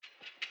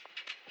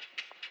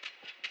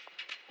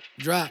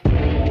Drop.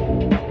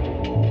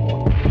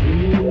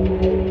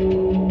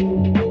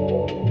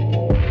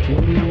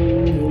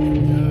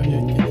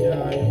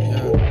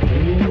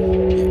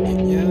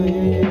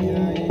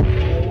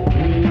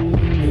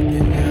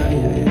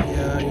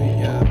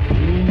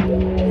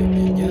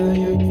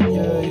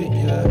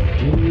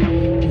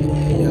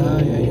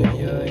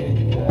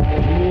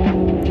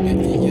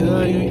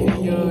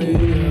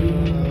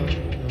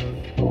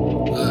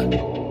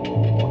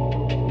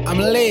 I'm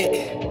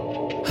lit.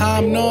 How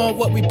I'm knowing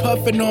what we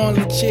puffin' on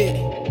legit.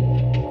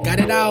 Got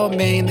it out,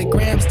 man. The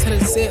grams to the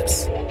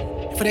zips.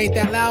 If it ain't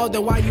that loud,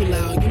 then why you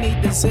loud? You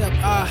need the zip.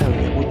 Oh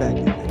yeah, we're back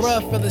in this.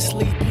 Bruh fell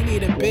asleep. You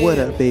need a bed. What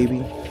up, baby?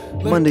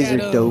 Mondays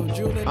are dope.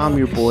 I'm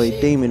your boy,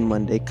 Damon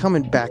Monday,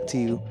 coming back to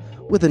you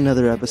with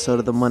another episode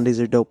of the Mondays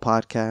are Dope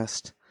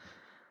podcast.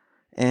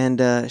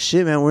 And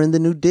shit, man, we're in the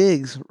new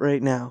digs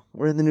right now.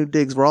 We're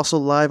also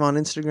live on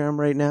Instagram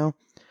right now.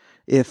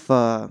 If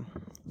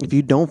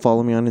you don't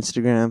follow me on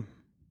Instagram,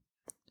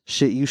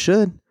 shit, you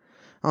should.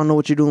 I don't know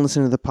what you're doing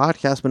listening to the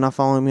podcast, but not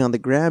following me on the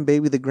gram,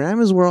 baby. The gram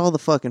is where all the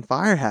fucking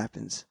fire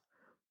happens.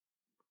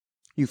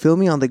 You feel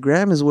me? On the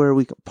gram is where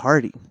we can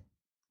party.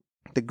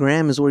 The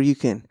gram is where you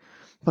can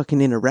fucking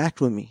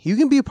interact with me. You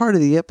can be a part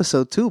of the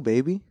episode too,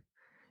 baby.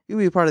 You can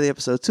be a part of the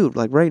episode too.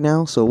 Like right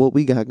now, so what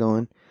we got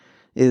going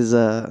is,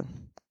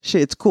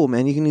 shit, it's cool,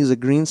 man. You can use a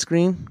green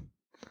screen.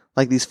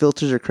 Like these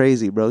filters are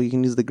crazy, bro. You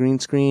can use the green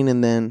screen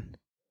and then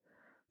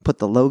put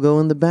the logo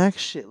in the back.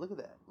 Shit, look at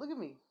that. Look at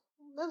me.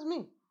 That's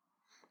me.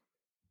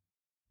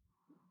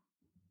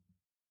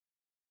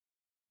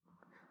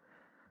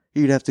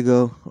 You'd have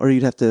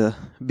to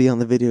be on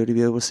the video to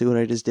be able to see what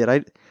I just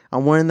did.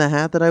 I'm wearing the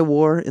hat that I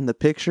wore in the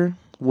picture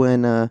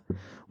when I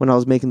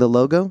was making the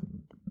logo.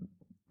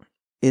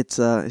 It's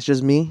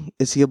just me.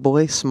 It's your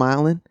boy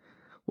smiling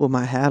with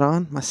my hat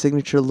on, my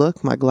signature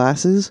look, my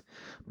glasses,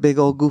 big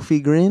old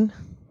goofy grin.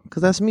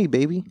 'Cause that's me,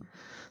 baby.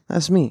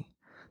 That's me.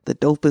 The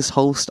dopest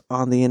host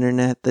on the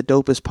internet, the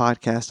dopest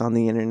podcast on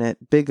the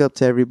internet. Big up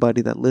to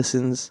everybody that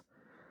listens.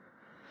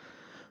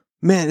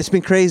 Man, it's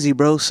been crazy,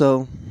 bro.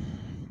 So,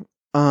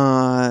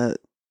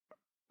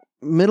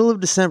 middle of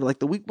December, like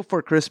the week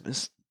before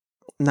Christmas,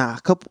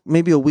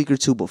 maybe a week or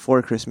two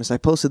before Christmas, I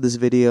posted this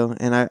video,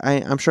 and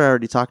I'm sure I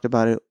already talked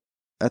about it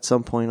at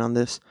some point on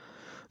this,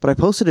 but I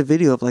posted a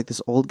video of like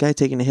this old guy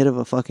taking a hit of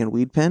a fucking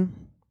weed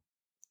pen,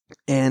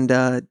 and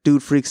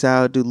dude freaks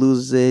out, dude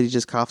loses it, he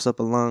just coughs up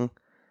a lung.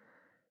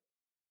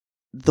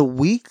 The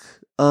week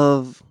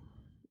of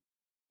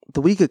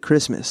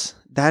Christmas,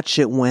 that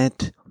shit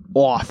went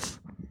off.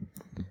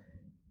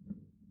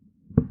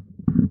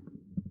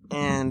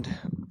 And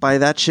by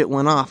that shit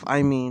went off,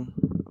 I mean,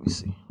 let me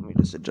see. Let me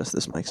just adjust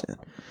this mic stand.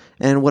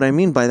 And what I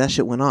mean by that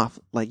shit went off,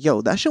 like,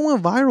 yo, that shit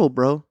went viral,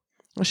 bro.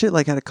 That shit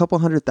like had a couple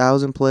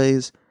 100,000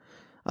 plays,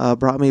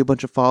 brought me a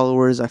bunch of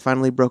followers. I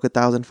finally broke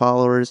 1,000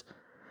 followers.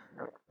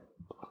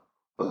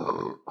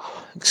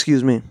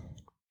 Excuse me.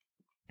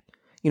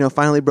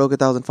 Finally broke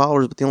 1,000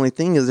 followers, but the only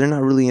thing is they're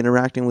not really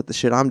interacting with the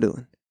shit I'm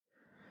doing.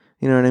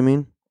 You know what I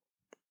mean?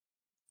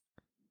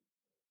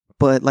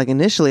 But like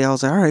initially I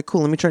was like, all right,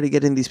 cool, let me try to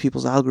get in these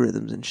people's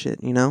algorithms and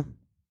shit,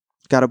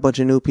 Got a bunch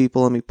of new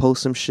people, let me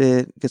post some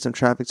shit, get some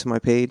traffic to my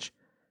page.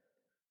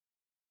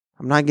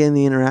 I'm not getting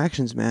the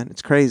interactions, man.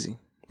 It's crazy.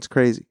 It's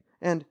crazy.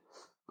 And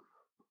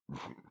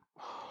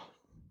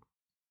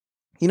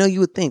you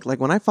would think, like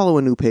when I follow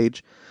a new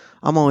page,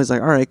 I'm always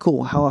like, all right,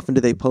 cool. How often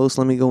do they post?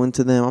 Let me go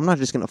into them. I'm not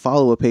just going to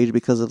follow a page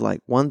because of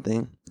like one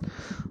thing.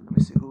 Let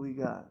me see who we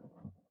got.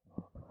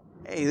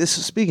 Hey,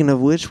 speaking of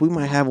which, we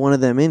might have one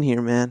of them in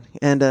here, man.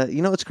 And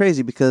it's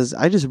crazy because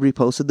I just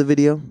reposted the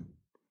video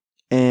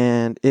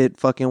and it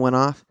fucking went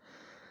off.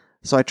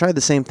 So I tried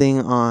the same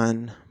thing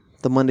on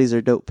the Mondays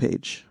Are Dope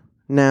page.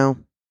 Now,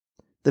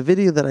 the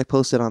video that I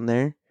posted on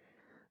there,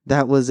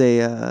 that was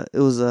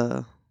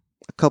a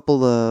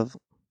couple of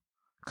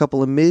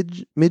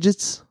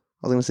midgets.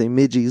 I was going to say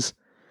midgies,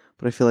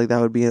 but I feel like that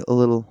would be a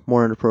little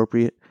more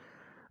inappropriate.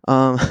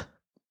 Can't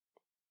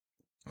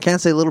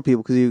say little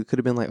people because you could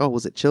have been like, oh,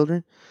 was it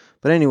children?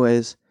 But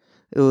anyways,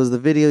 it was the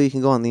video. You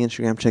can go on the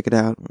Instagram, check it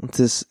out.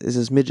 It's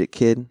this midget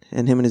kid,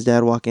 and him and his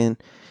dad walk in,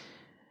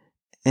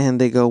 and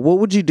they go, what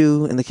would you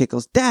do? And the kid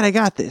goes, Dad, I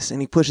got this.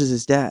 And he pushes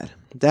his dad.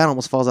 Dad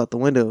almost falls out the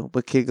window,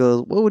 but kid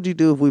goes, what would you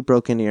do if we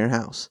broke into your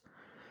house?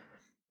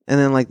 And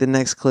then like the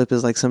next clip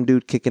is like some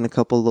dude kicking a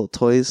couple little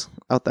toys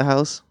out the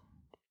house.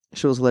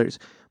 Shit was hilarious.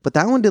 But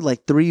that one did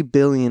like 3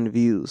 billion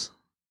views.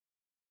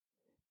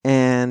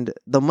 And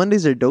the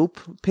Mondays Are Dope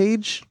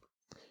page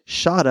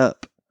shot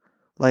up.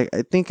 Like,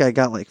 I think I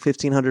got like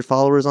 1,500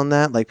 followers on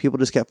that. Like, people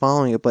just kept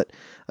following it. But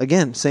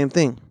again, same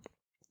thing.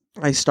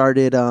 I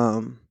started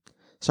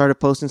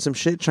posting some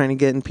shit, trying to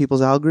get in people's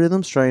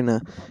algorithms, trying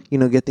to,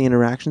 get the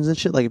interactions and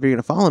shit. Like, if you're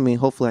going to follow me,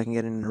 hopefully I can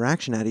get an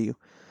interaction out of you.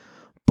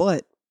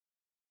 But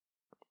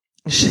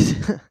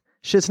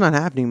shit's not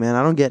happening, man.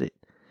 I don't get it.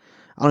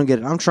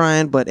 I'm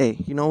trying, but hey,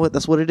 you know what?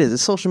 That's what it is.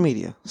 It's social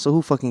media. So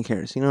who fucking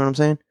cares? You know what I'm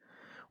saying?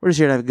 We're just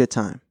here to have a good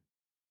time.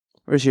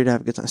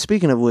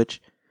 Speaking of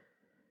which,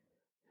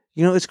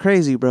 it's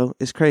crazy, bro.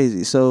 It's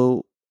crazy.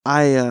 So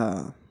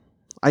I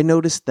I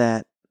noticed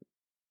that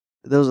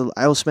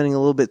I was spending a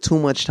little bit too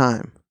much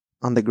time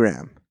on the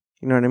gram.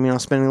 You know what I mean? I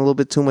was spending a little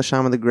bit too much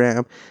time on the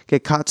gram,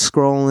 get caught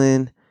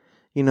scrolling,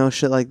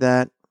 shit like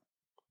that.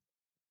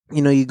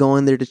 You go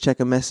in there to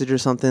check a message or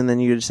something, then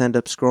you just end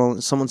up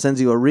scrolling. Someone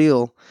sends you a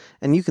reel,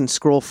 and you can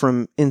scroll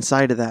from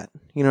inside of that.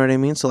 You know what I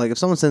mean? So, like, if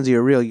someone sends you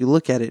a reel, you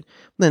look at it,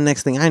 then the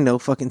next thing I know,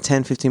 fucking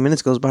 10, 15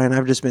 minutes goes by, and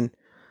I've just been,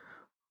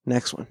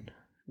 next one,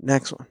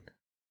 next one,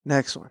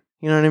 next one.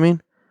 You know what I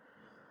mean?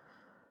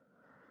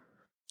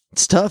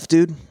 It's tough,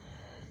 dude.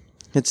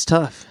 It's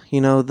tough.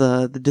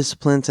 The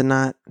discipline to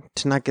not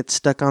get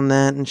stuck on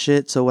that and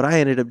shit. So what I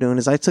ended up doing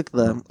is I took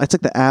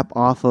the app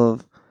off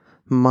of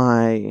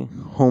my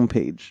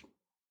homepage.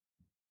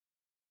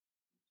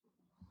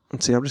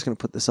 Let's see, I'm just going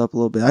to put this up a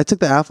little bit. I took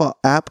the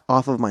app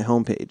off of my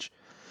homepage.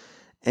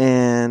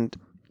 And,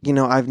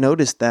 I've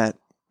noticed that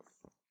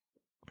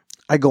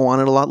I go on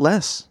it a lot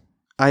less.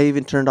 I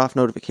even turned off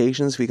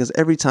notifications because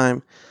every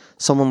time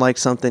someone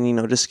likes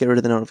something, just get rid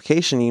of the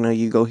notification.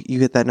 You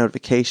hit that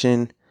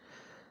notification,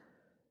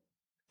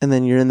 and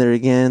then you're in there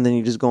again. Then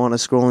you just go on a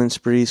scrolling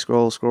spree,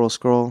 scroll.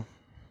 So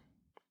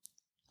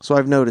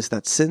I've noticed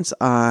that since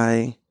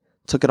I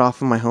took it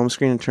off of my home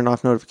screen and turned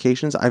off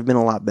notifications, I've been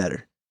a lot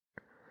better.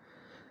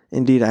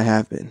 Indeed, I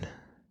have been.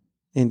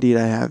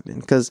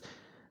 Because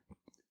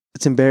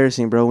it's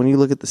embarrassing, bro. When you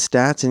look at the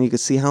stats and you can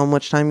see how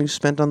much time you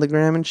spent on the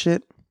gram and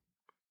shit,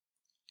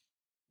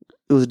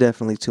 it was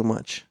definitely too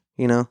much,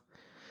 It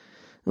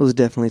was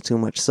definitely too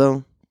much.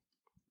 So,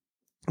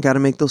 got to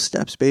make those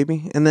steps,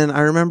 baby. And then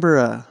I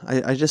remember,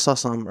 I just saw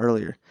something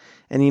earlier.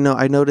 And,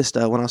 I noticed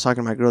when I was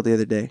talking to my girl the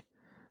other day,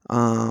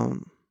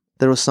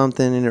 there was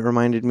something and it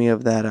reminded me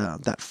of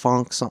that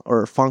funk song,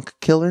 or funk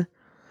killer.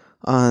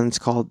 It's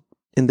called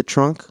In the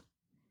Trunk.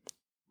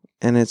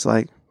 And it's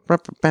like, in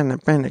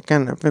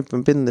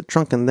the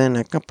trunk, and then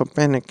I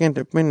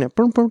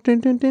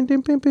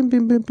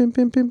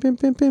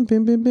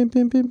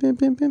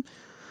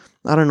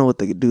don't know what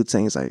the dude's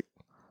saying. It's like,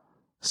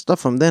 stuff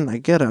from then I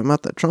get him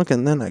out the trunk,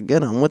 and then I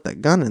get him with the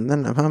gun, and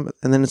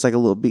then it's like a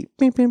little beat.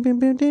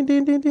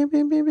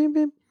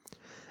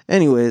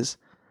 Anyways,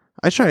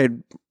 I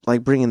tried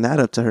like bringing that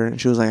up to her, and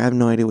she was like, I have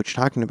no idea what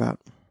you're talking about.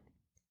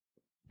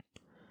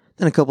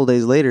 Then a couple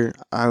days later,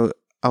 I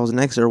was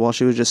next to her while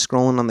she was just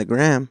scrolling on the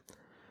gram,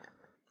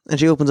 and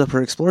she opens up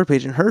her Explore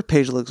page, and her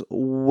page looks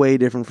way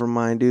different from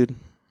mine, dude.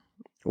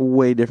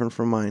 Way different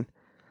from mine.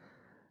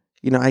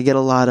 I get a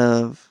lot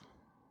of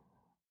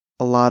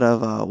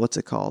what's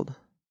it called?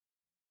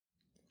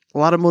 A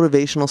lot of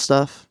motivational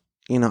stuff.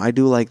 I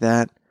do like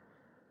that.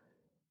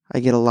 I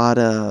get a lot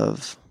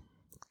of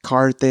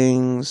car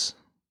things,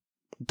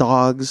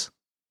 dogs,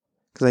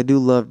 because I do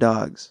love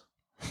dogs.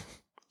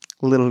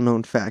 Little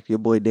known fact, your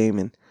boy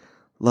Damon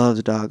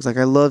loves dogs. Like,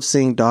 I love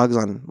seeing dogs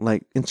on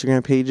like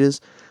Instagram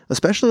pages,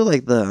 especially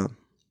like the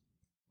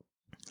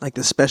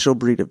special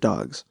breed of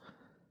dogs.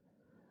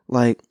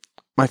 Like,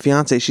 my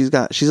fiance, she's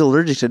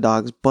allergic to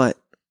dogs, but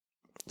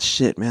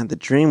shit, man, the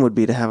dream would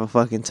be to have a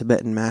fucking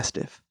Tibetan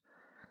Mastiff.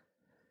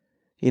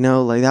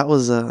 Like, that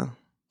was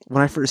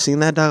when I first seen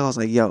that dog, I was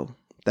like, yo,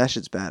 that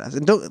shit's badass.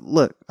 And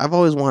I've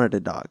always wanted a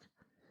dog.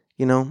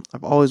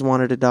 I've always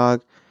wanted a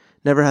dog.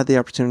 Never had the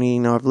opportunity.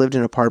 I've lived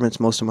in apartments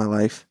most of my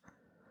life.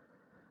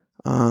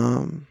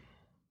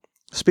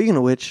 Speaking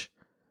of which,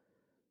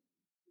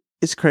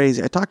 it's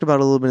crazy. I talked about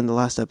it a little bit in the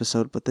last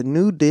episode, but the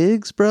new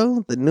digs,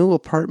 bro, the new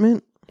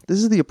apartment, this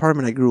is the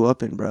apartment I grew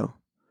up in, bro.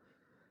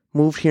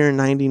 Moved here in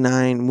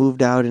 99,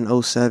 moved out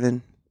in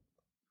 07.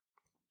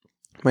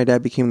 My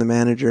dad became the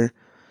manager.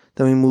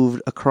 Then we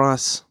moved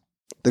across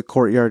the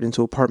courtyard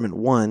into apartment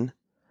 1,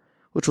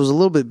 which was a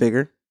little bit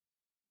bigger.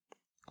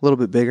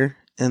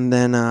 And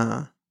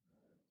then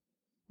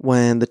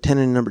when the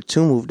tenant number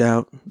 2 moved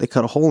out, they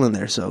cut a hole in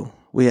there, so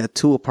we had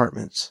 2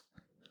 apartments.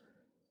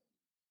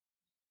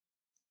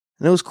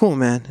 And it was cool,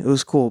 man. It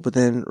was cool. But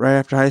then right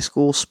after high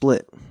school,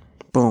 split.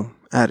 Boom,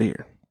 out of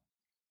here.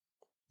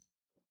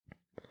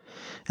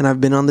 And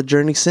I've been on the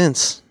journey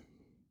since.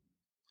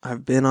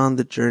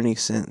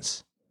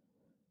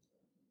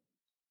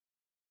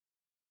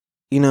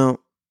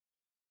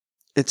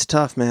 It's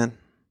tough, man.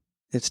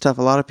 It's tough.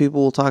 A lot of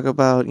people will talk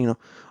about, oh,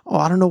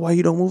 I don't know why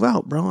you don't move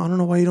out, bro. I don't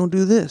know why you don't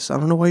do this. I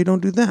don't know why you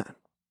don't do that.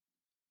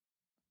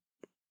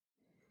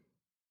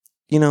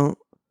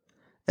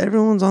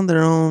 Everyone's on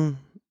their own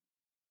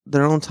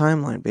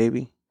timeline,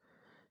 baby.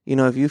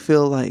 If you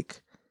feel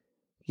like,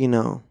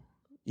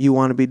 you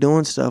want to be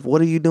doing stuff,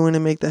 what are you doing to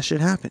make that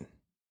shit happen?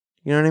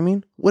 You know what I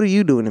mean? What are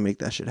you doing to make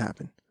that shit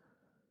happen?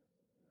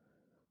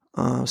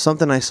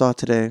 Something I saw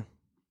today.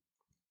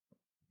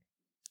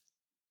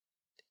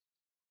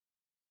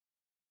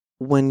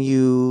 When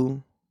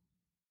you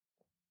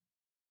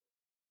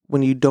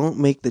don't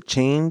make the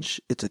change,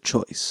 it's a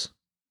choice.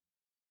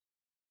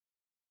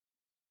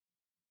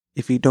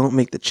 If you don't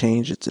make the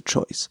change, it's a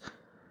choice.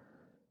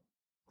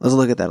 Let's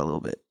look at that a little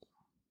bit.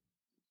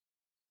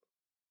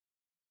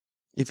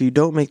 If you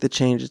don't make the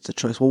change, it's a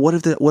choice. Well, what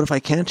if I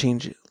can't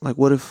change it? Like,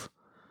 what if,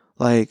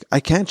 like, I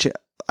can't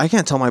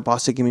tell my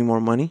boss to give me more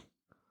money?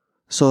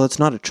 So it's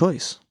not a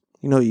choice.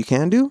 You know what you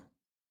can do? You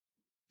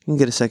can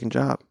get a second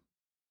job.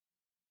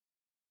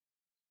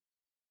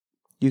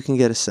 You can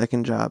get a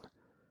second job.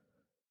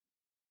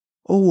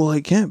 Oh, well,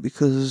 I can't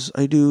because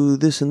I do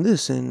this and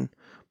this. And,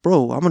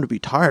 bro, I'm going to be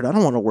tired. I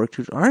don't want to work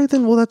too. All right,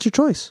 then, well, that's your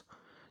choice.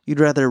 You'd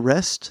rather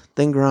rest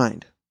than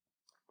grind.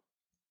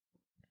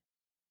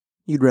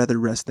 You'd rather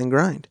rest than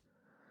grind.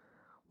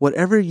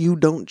 Whatever you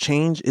don't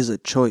change is a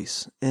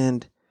choice.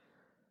 And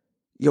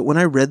when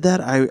I read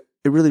that,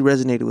 it really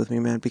resonated with me,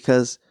 man,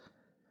 because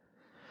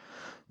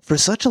for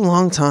such a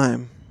long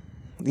time,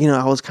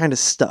 I was kind of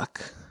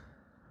stuck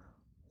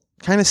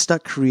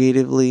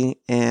creatively,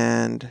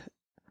 and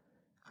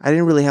I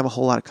didn't really have a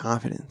whole lot of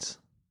confidence,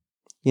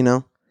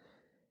 And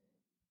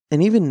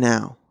even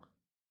now,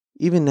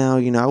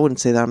 I wouldn't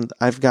say that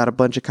I've got a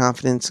bunch of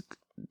confidence.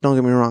 Don't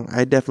get me wrong.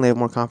 I definitely have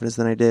more confidence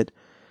than I did,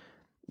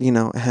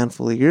 a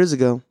handful of years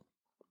ago.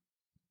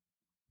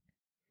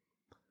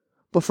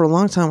 But for a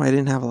long time, I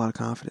didn't have a lot of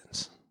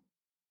confidence.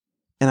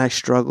 And I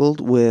struggled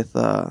with,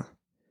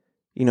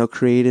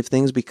 creative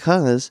things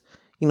because,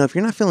 if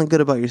you're not feeling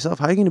good about yourself,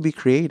 how are you going to be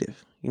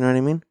creative? You know what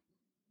I mean?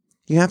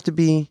 You have to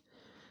be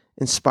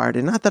inspired.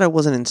 And not that I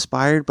wasn't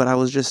inspired, but I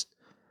was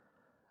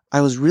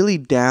really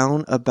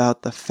down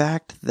about the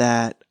fact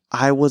that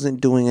I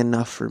wasn't doing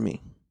enough for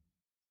me.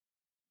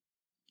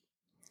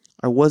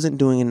 I wasn't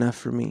doing enough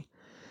for me.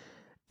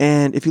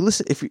 And if you're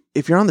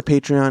on the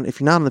Patreon, if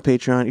you're not on the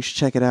Patreon, you should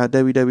check it out,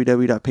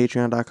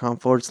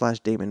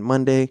 www.patreon.com/Damon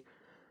Monday.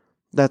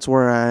 That's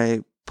where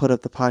I put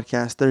up the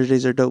podcast.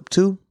 Thursdays are dope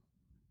too.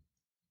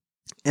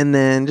 And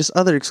then just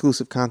other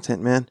exclusive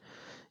content, man.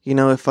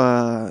 If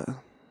I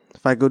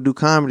go do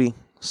comedy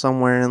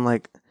somewhere and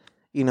I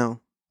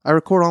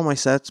record all my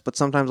sets, but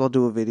sometimes I'll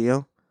do a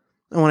video.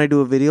 And when I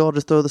do a video, I'll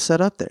just throw the set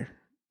up there.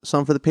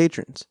 Some for the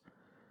patrons.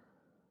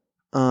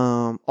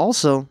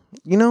 Also,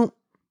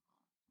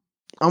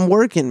 I'm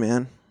working,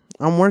 man.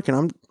 I'm working.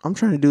 I'm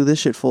trying to do this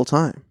shit full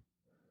time.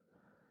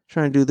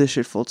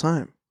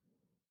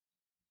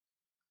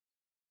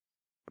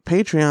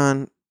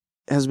 Patreon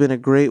has been a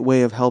great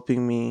way of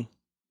helping me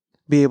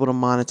be able to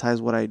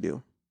monetize what I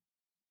do.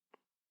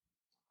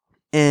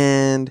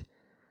 And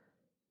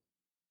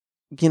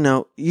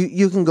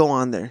you can go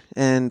on there,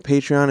 and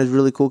Patreon is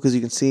really cool because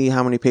you can see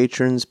how many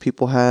patrons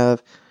people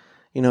have.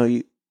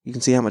 You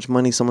can see how much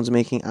money someone's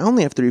making. I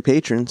only have 3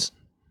 patrons.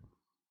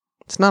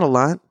 It's not a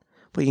lot.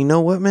 But you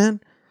know what, man?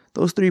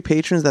 Those 3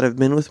 patrons that have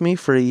been with me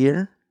for a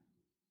year,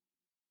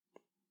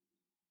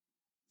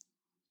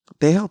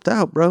 they helped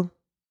out, bro.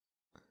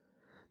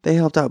 They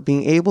helped out.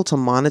 Being able to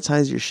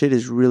monetize your shit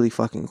is really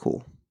fucking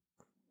cool.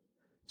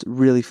 It's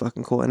really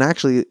fucking cool. And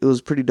actually, it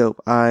was pretty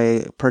dope.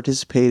 I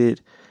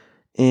participated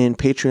in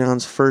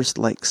Patreon's first,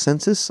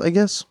 census, I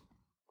guess.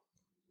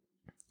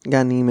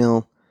 Got an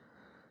email,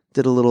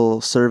 did a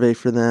little survey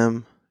for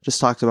them.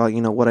 Just talked about,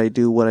 what I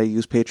do, what I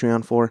use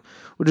Patreon for,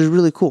 which is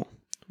really cool.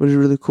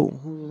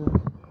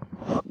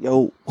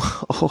 Yo,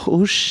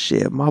 oh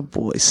shit, my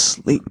boy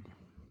sleep.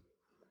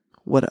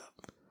 What up?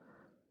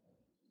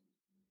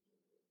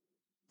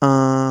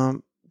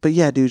 But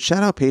yeah, dude,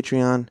 shout out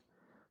Patreon.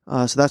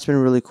 So that's been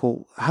really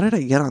cool. How did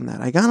I get on that?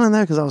 I got on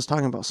that because I was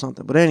talking about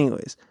something. But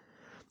anyways,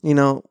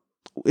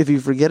 if you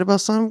forget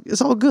about something,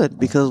 it's all good,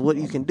 because what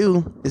you can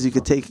do is you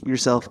could take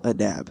yourself a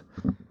dab.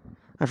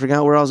 I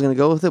forgot where I was going to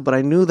go with it, but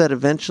I knew that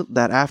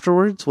that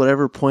afterwards,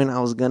 whatever point I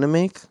was going to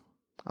make,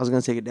 I was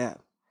going to take a dab.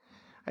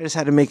 I just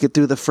had to make it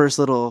through the first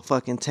little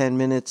fucking 10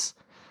 minutes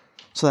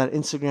so that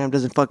Instagram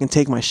doesn't fucking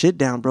take my shit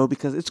down, bro,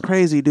 because it's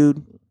crazy,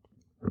 dude.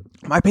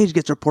 My page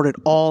gets reported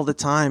all the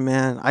time,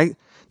 man.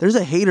 There's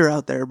a hater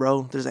out there,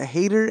 bro. There's a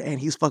hater, and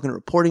he's fucking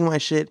reporting my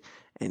shit.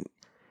 And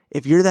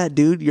if you're that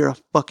dude, you're a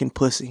fucking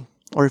pussy.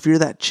 Or if you're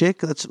that chick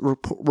that's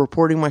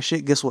reporting my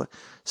shit, guess what?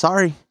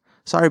 Sorry,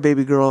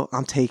 baby girl,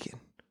 I'm taken.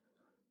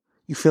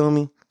 You feel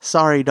me?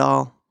 Sorry,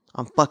 doll,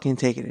 I'm fucking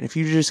taking it. If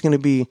you're just gonna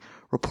be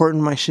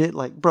reporting my shit,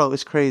 bro,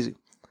 it's crazy.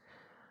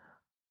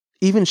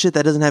 Even shit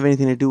that doesn't have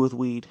anything to do with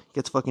weed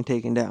gets fucking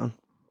taken down.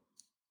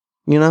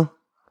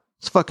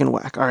 It's fucking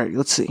whack. Alright,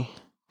 let's see.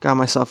 Got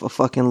myself a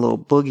fucking little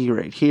boogie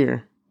right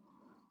here.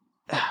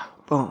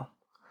 Boom.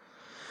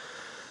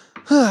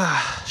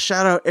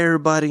 Shout out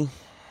everybody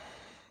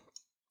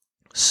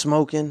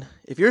smoking.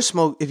 If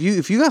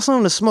you got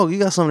something to smoke, you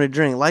got something to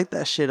drink, light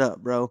that shit up,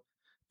 bro.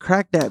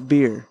 Crack that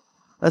beer.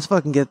 Let's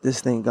fucking get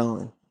this thing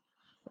going.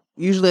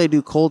 Usually I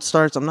do cold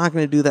starts. I'm not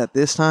going to do that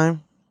this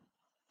time.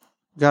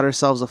 Got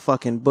ourselves a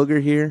fucking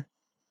booger here.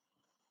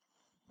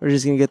 We're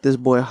just going to get this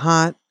boy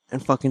hot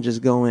and fucking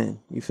just go in.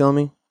 You feel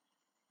me?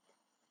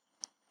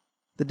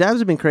 The dabs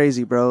have been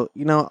crazy, bro.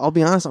 I'll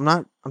be honest,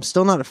 I'm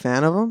still not a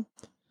fan of them,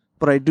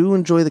 but I do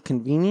enjoy the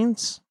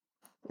convenience.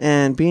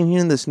 And being here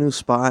in this new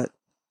spot,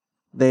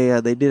 they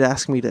did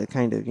ask me to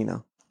kind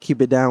of,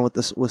 keep it down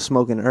with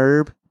smoking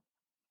herb.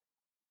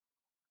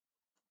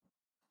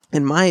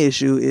 And my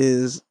issue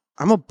is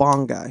I'm a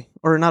bong guy,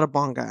 or not a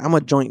bong guy. I'm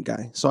a joint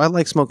guy. So I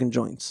like smoking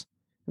joints,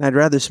 and I'd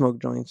rather smoke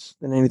joints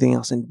than anything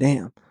else. And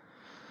damn,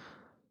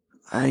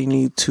 I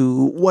need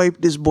to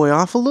wipe this boy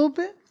off a little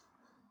bit.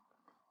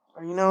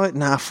 Or you know what?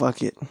 Nah,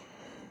 fuck it.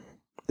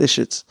 This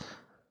shit's...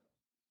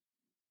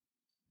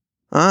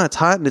 it's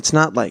hot and it's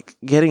not like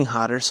getting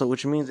hotter, so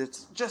which means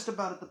it's just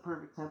about at the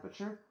perfect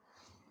temperature.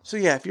 So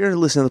yeah, if you're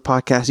listening to the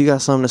podcast, you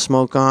got something to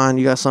smoke on,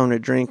 you got something to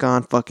drink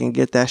on, fucking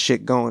get that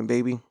shit going,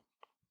 baby.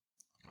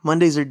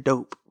 Mondays are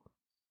dope.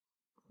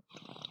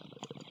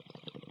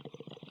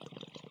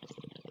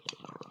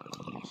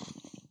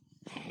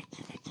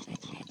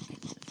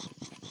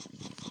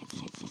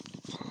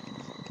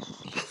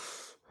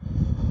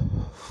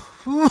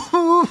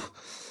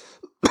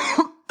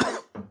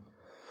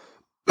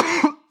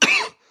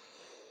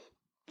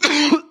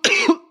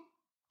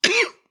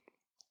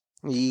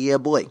 Yeah,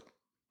 boy.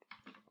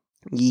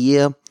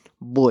 Yeah,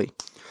 boy.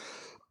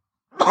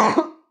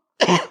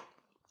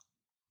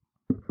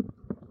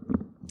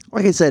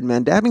 Like I said,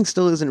 man, dabbing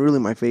still isn't really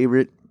my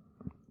favorite.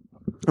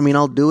 I mean,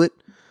 I'll do it.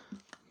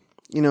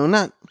 You know,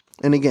 not...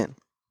 And again,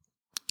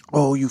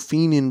 oh, you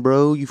fiending,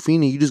 bro. You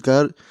fiending. You just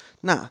got it.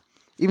 Nah.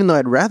 Even though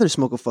I'd rather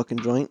smoke a fucking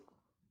joint,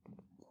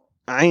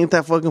 I ain't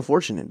that fucking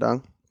fortunate,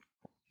 dog.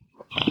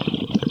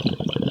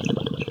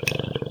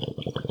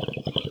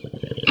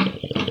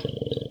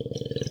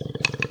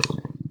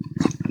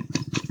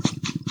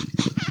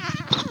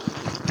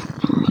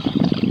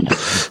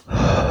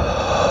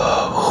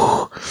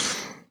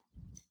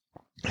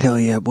 Hell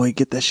yeah, boy,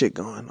 get that shit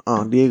going.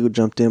 Oh, Diego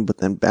jumped in, but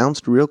then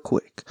bounced real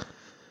quick.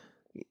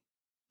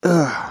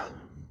 Ugh.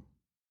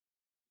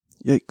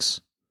 Yikes.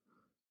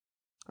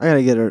 I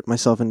gotta get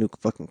myself a new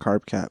fucking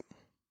carb cap.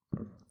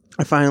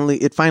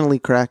 It finally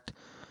cracked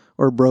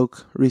or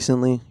broke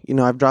recently. You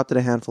know, I've dropped it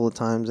a handful of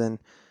times, and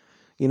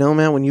you know,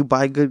 man, when you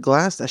buy good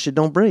glass, that shit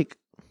don't break.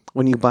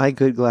 When you buy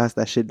good glass,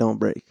 that shit don't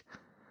break.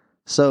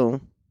 So,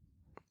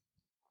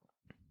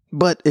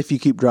 but if you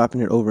keep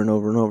dropping it over and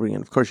over and over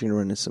again, of course you're gonna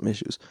run into some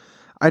issues.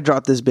 I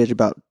dropped this bitch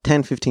about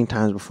 10, 15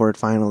 times before it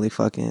finally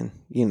fucking,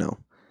 you know,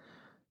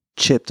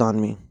 chipped on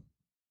me.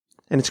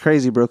 And it's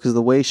crazy, bro, because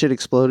the way shit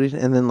exploded,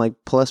 and then, like,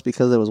 plus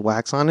because there was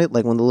wax on it,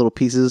 like, when the little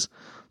pieces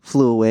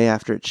flew away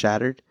after it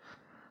shattered,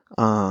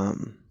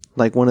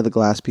 like, one of the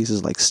glass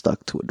pieces, like,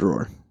 stuck to a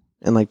drawer,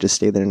 and, like, just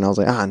stayed there, and I was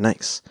like,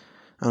 nice.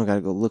 I don't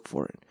gotta go look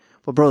for it.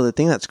 But, bro, the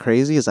thing that's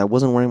crazy is I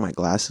wasn't wearing my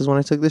glasses when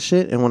I took this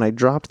shit, and when I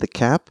dropped the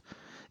cap,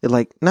 it,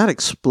 like, not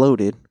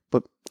exploded,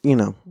 but, you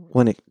know,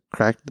 when it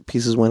cracked, the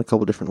pieces went a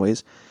couple different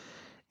ways,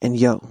 and,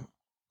 yo,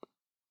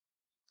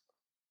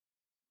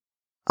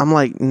 I'm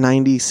like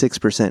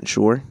 96%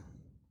 sure.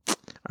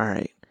 All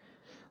right.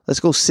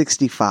 Let's go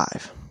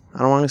 65. I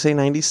don't want to say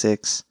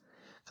 96,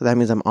 because that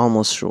means I'm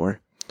almost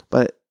sure.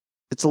 But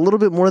it's a little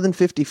bit more than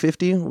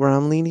 50-50 where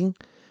I'm leaning,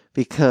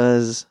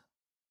 because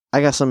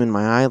I got some in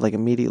my eye like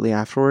immediately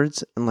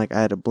afterwards, and like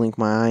I had to blink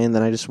my eye, and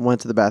then I just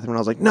went to the bathroom and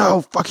I was like,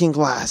 no, fucking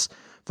glass.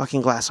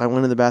 Fucking glass. So I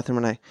went in the bathroom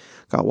and I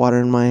got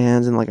water in my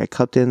hands and like I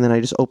cupped it, and then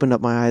I just opened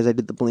up my eyes. I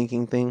did the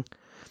blinking thing.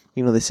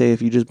 You know, they say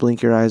if you just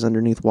blink your eyes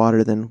underneath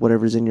water, then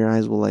whatever's in your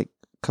eyes will, like,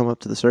 come up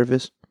to the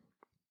surface.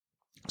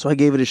 So I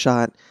gave it a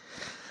shot.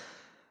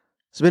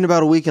 It's been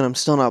about a week and I'm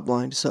still not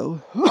blind,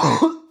 so...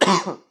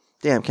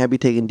 Damn, can't be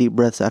taking deep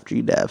breaths after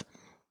you dab.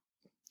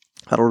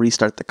 That'll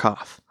restart the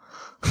cough.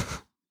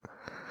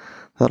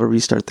 That'll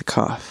restart the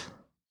cough.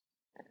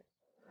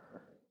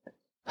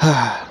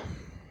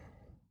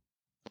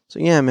 So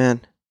yeah, man.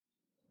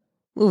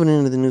 Moving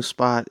into the new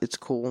spot. It's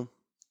cool.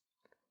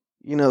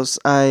 You know,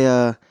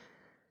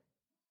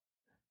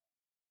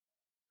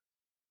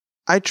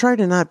 I try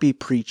to not be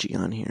preachy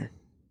on here,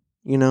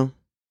 you know?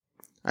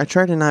 I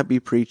try to not be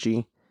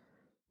preachy.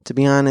 To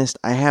be honest,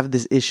 I have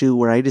this issue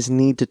where I just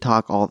need to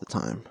talk all the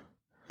time.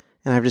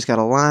 And I've just got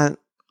a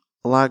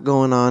lot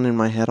going on in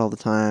my head all the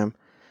time.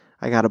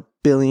 I got a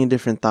billion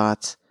different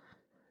thoughts.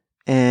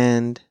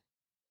 And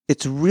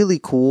it's really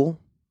cool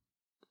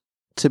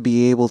to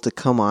be able to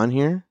come on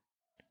here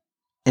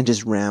and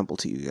just ramble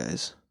to you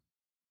guys.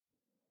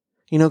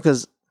 You know,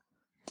 because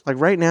like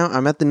right now,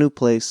 I'm at the new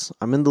place.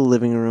 I'm in the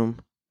living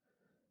room.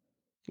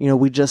 You know,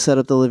 we just set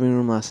up the living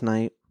room last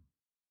night.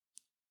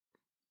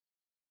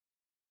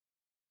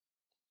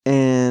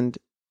 And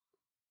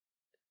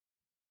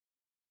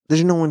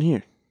there's no one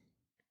here.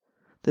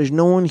 There's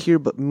no one here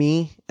but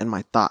me and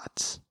my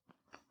thoughts.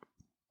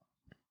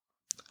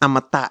 I'm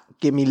a thought.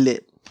 Get me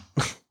lit.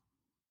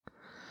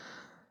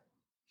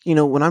 You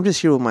know, when I'm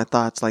just here with my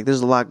thoughts, like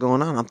there's a lot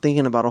going on. I'm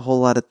thinking about a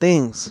whole lot of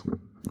things.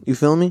 You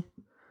feel me?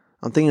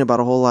 I'm thinking about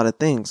a whole lot of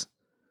things.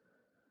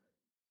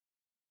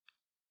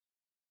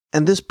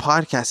 And this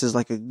podcast is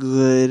like a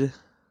good...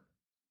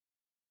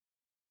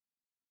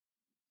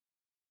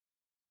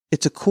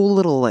 It's a cool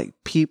little like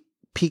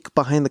peek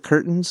behind the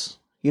curtains.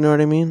 You know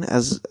what I mean?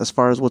 As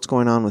far as what's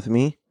going on with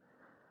me.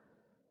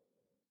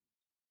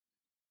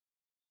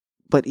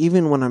 But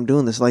even when I'm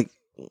doing this, like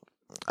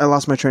I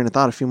lost my train of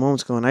thought a few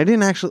moments ago, and I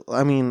didn't actually.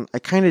 I mean, I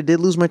kind of did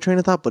lose my train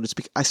of thought, but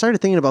I started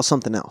thinking about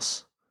something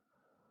else.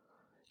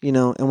 You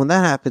know, and when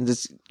that happens,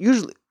 it's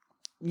usually,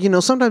 you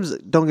know, sometimes,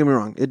 don't get me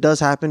wrong, it does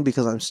happen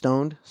because I'm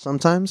stoned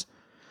sometimes,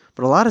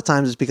 but a lot of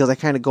times it's because I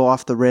kind of go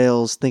off the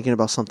rails thinking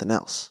about something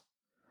else.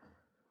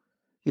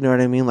 You know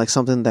what I mean? Like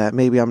something that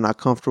maybe I'm not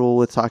comfortable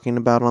with talking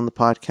about on the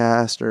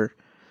podcast, or,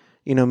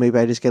 maybe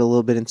I just get a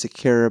little bit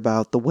insecure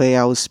about the way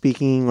I was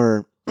speaking,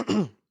 or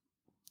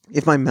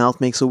if my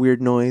mouth makes a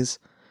weird noise.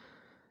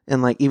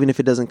 And like, even if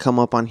it doesn't come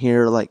up on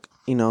here, like,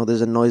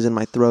 there's a noise in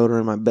my throat or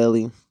in my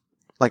belly.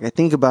 Like, I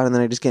think about it and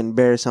then I just get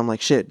embarrassed. I'm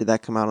like, shit, did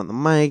that come out on the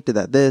mic? Did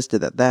that this?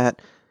 Did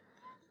that?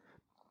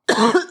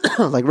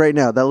 Like right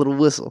now, that little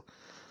whistle.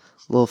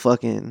 Little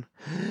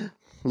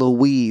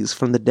wheeze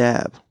from the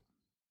dab.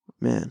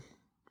 Man.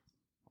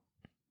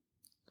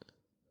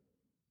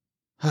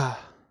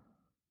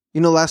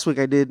 Last week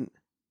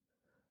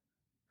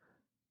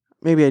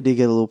maybe I did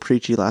get a little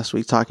preachy last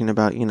week talking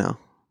about,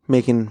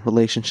 making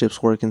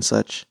relationships work and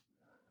such.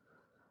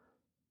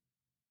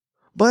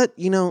 But,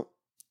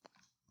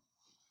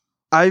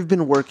 I've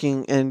been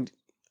working, and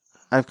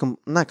I've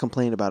not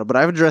complained about it, but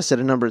I've addressed it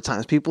a number of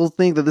times. People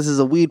think that this is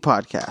a weed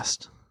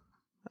podcast.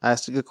 I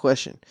asked a good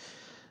question.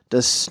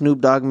 Does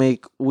Snoop Dogg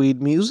make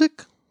weed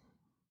music?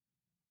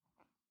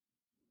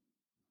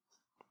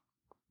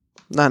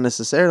 Not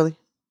necessarily.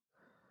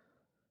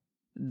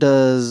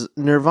 Does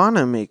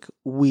Nirvana make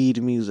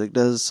weed music?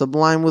 Does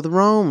Sublime with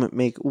Rome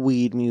make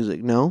weed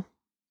music? No.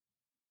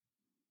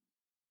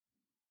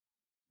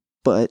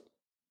 But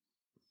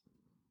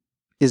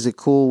is it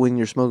cool when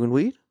you're smoking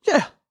weed?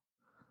 Yeah.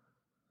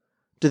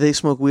 Do they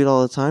smoke weed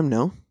all the time?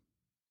 No.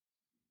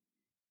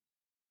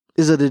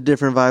 Is it a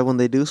different vibe when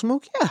they do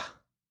smoke? Yeah.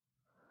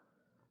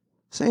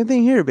 Same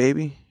thing here,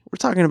 baby. We're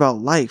talking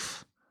about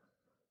life.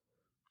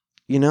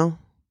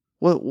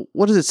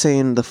 What does it say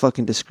in the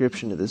fucking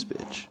description of this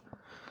bitch?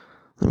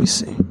 Let me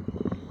see.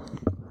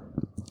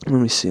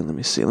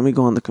 Let me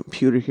go on the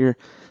computer here.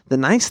 The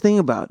nice thing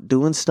about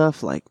doing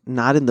stuff like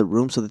not in the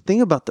room. So the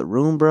thing about the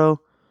room, bro,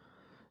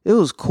 it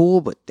was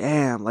cool, but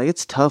damn, like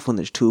it's tough when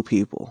there's two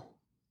people.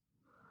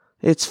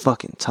 It's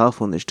fucking tough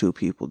when there's two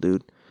people,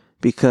 dude.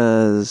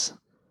 Because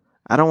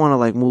I don't want to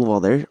like move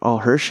all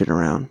her shit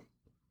around.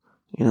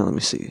 Let me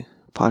see.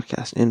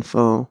 Podcast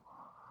info.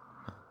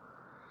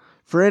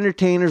 For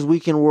entertainers,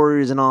 weekend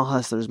warriors, and all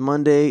hustlers,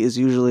 Monday is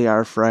usually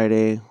our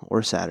Friday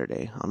or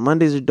Saturday. On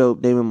Mondays are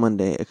dope. Damon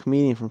Monday, a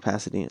comedian from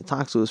Pasadena,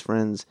 talks to his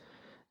friends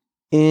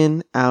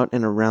in, out,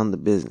 and around the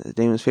business.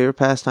 Damon's favorite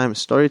pastime is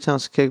storytelling,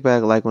 so kick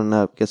back, light one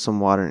up, get some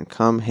water, and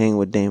come hang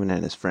with Damon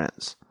and his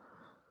friends.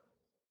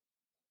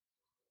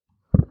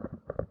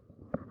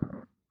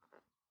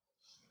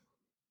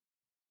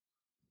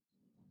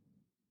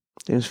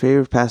 Damon's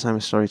favorite pastime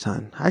is story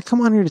time. I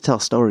come on here to tell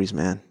stories,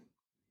 man.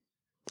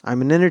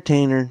 I'm an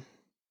entertainer.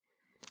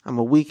 I'm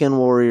a weekend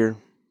warrior.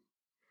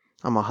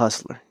 I'm a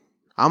hustler.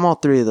 I'm all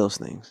three of those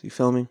things. You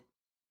feel me?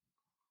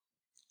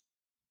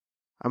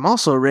 I'm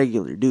also a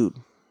regular dude.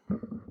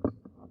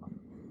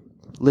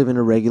 Living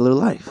a regular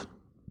life.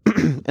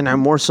 And I'm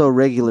more so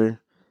regular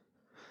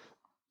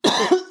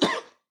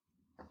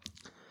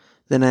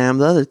than I am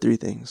the other three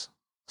things.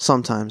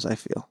 Sometimes I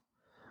feel.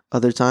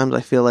 Other times I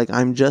feel like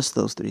I'm just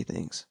those three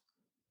things.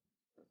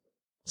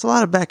 It's a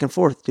lot of back and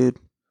forth, dude.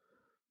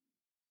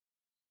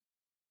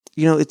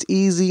 It's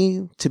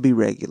easy to be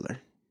regular.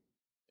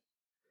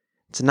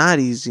 It's not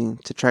easy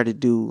to try to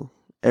do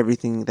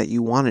everything that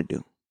you want to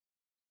do.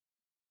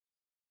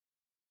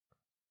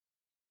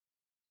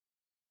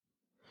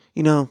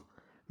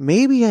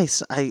 Maybe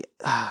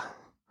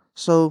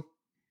so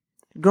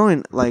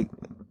growing, like,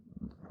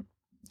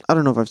 I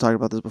don't know if I've talked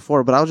about this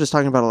before, but I was just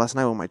talking about it last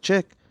night with my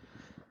chick.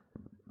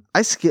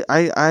 I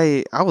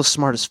was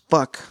smart as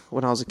fuck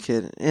when I was a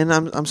kid, and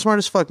I'm smart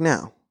as fuck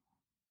now.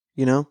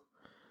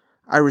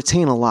 I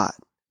retain a lot.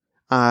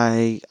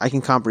 I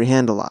can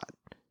comprehend a lot.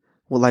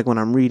 Well, like when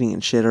I'm reading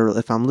and shit, or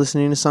if I'm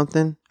listening to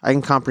something, I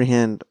can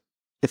comprehend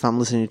if I'm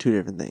listening to two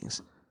different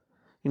things.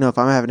 If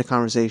I'm having a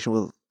conversation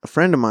with a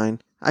friend of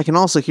mine, I can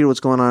also hear what's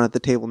going on at the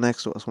table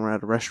next to us when we're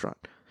at a restaurant.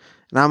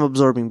 And I'm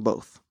absorbing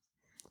both.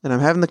 And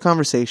I'm having the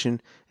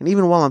conversation, and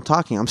even while I'm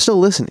talking, I'm still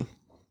listening.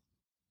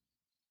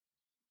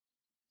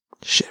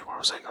 Shit, where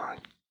was I going?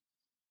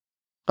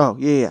 Oh,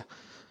 yeah.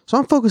 So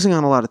I'm focusing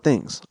on a lot of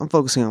things.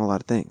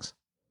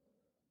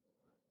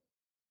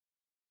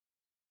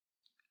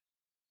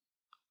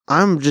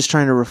 I'm just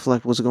trying to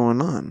reflect what's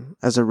going on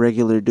as a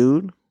regular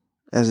dude,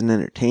 as an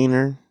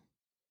entertainer,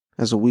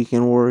 as a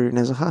weekend warrior, and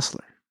as a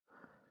hustler.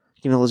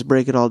 Let's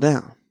break it all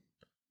down.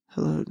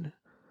 Hello.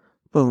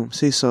 Boom.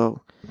 See,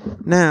 so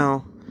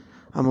now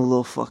I'm a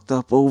little fucked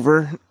up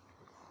over.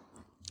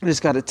 I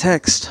just got a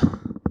text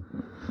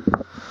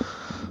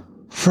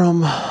from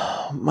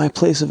my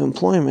place of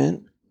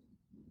employment.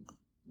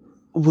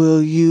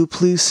 Will you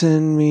please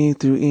send me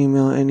through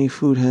email any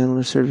food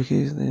handler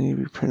certifications that need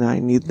to be printed? I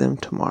need them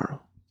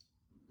tomorrow.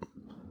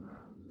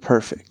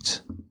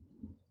 Perfect.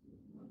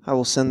 I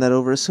will send that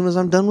over as soon as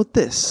I'm done with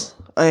this.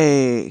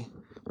 Hey,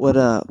 what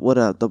up?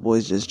 The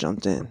boys just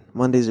jumped in.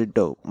 Mondays are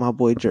dope. My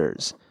boy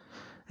Jers.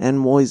 And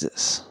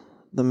Moises.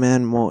 The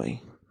man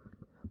Moy.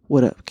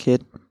 What up,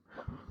 kid?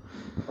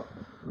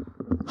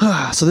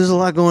 So there's a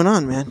lot going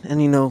on, man.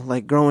 And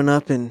like growing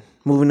up and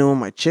moving in with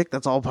my chick,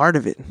 that's all part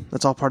of it.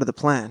 That's all part of the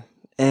plan.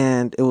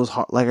 And it was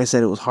hard. Like I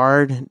said, it was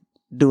hard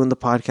doing the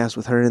podcast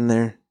with her in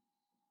there.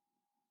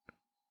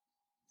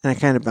 And I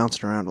kind of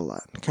bounced around a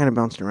lot.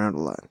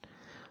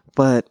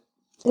 But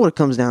what it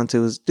comes down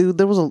to is, dude,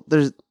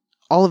 there's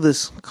all of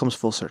this comes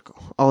full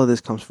circle. All of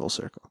this comes full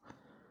circle.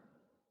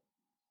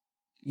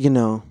 You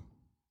know,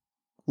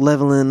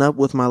 leveling up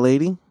with my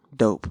lady,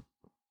 dope.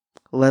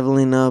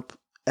 Leveling up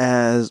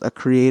as a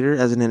creator,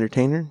 as an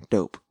entertainer,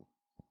 dope.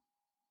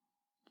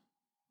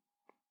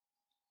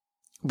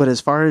 But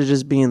as far as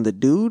just being the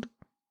dude,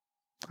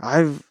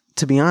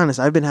 to be honest,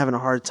 I've been having a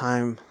hard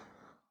time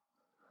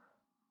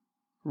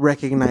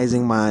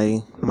recognizing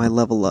my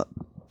level up.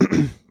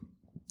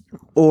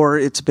 Or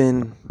it's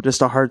been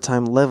just a hard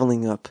time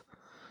leveling up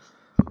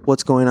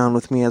what's going on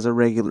with me as a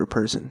regular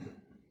person.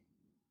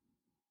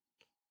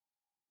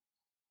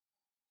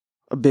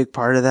 A big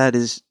part of that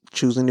is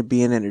choosing to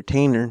be an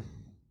entertainer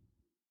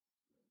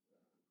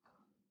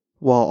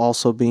while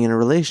also being in a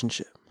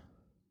relationship.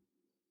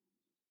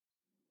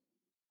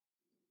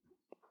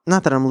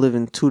 Not that I'm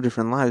living two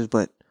different lives,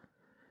 but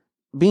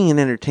being an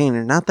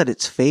entertainer, not that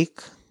it's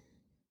fake,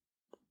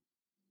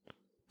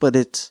 but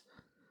it's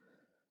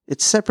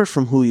separate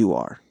from who you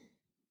are,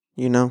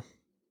 you know?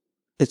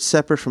 It's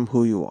separate from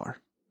who you are,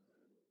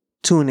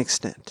 to an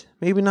extent.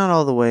 Maybe not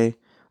all the way.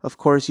 Of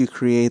course, you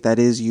create, that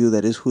is you,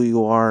 that is who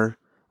you are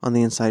on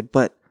the inside,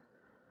 but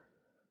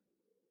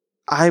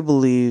I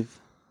believe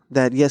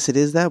that, yes, it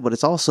is that, but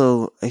it's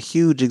also a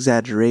huge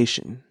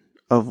exaggeration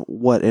of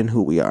what and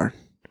who we are.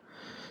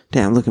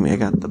 Damn, look at me, I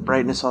got the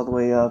brightness all the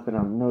way up, and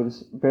I'm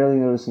barely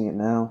noticing it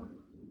now.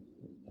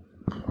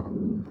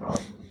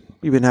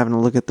 You've been having to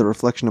look at the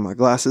reflection of my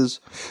glasses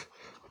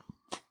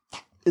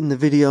in the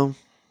video.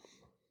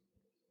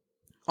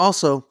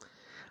 Also,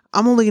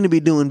 I'm only going to be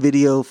doing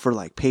video for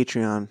like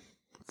Patreon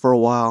for a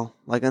while.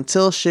 Like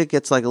until shit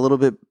gets like a little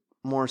bit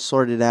more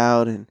sorted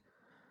out and,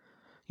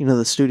 you know,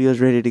 the studio's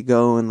ready to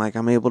go and like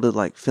I'm able to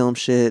like film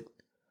shit.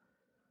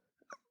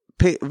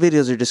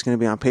 Videos are just going to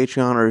be on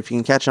Patreon, or if you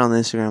can catch it on the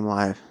Instagram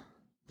Live.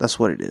 That's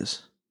what it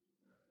is.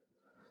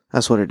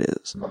 That's what it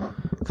is.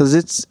 Because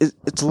it's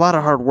a lot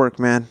of hard work,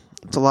 man.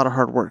 It's a lot of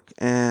hard work.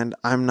 And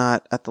I'm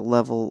not at the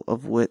level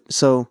of what...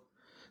 So,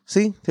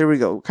 see? There we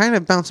go. Kind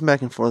of bouncing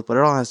back and forth, but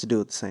it all has to do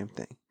with the same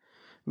thing.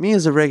 Me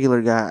as a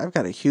regular guy, I've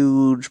got a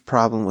huge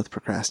problem with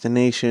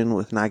procrastination,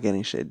 with not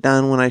getting shit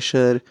done when I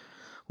should,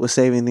 with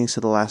saving things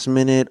to the last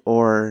minute,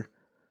 or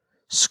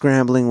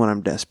scrambling when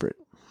I'm desperate.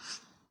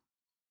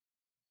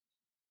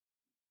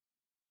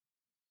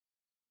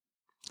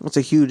 It's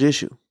a huge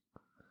issue.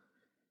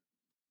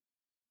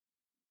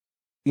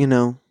 You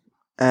know,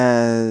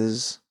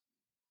 as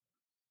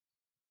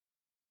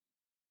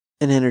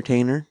an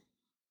entertainer,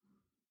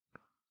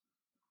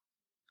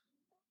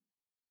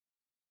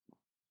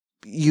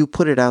 you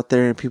put it out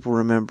there and people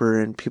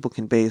remember and people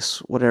can base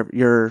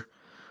whatever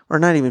or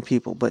not even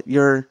people, but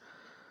your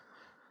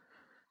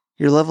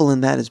level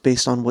in that is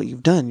based on what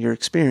you've done, your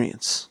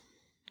experience,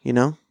 you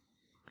know,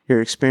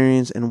 your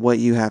experience and what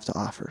you have to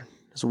offer.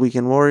 As a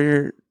weekend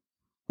warrior,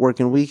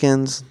 working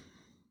weekends,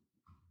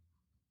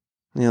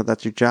 you know,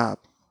 that's your job.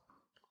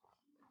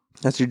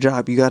 That's your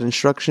job. You got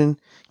instruction.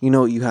 You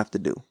know what you have to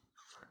do.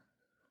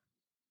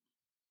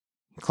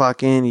 You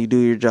clock in, you do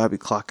your job, you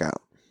clock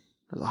out.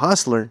 As a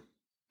hustler,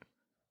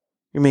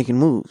 you're making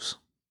moves.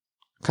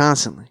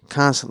 Constantly.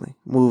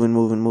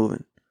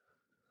 Moving.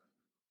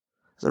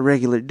 As a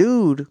regular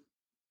dude,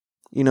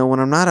 you know,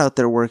 when I'm not out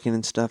there working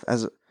and stuff, I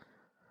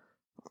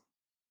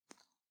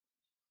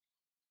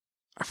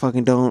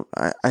fucking don't,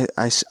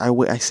 I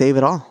save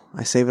it all.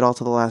 I save it all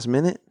to the last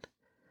minute,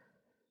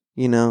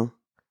 you know,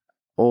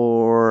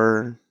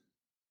 or,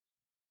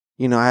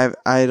 you know,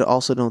 I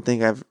also don't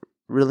think I'm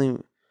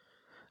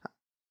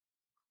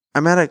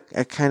at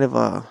a kind of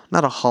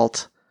not a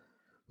halt,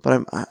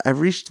 but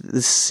I've reached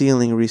this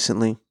ceiling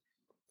recently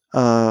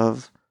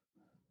of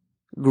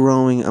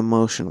growing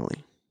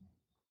emotionally.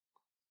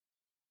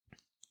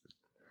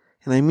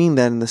 And I mean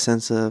that in the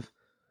sense of,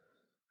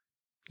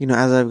 you know,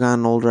 as I've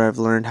gotten older, I've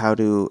learned how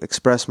to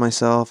express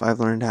myself. I've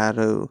learned how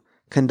to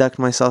conduct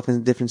myself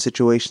in different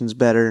situations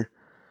better.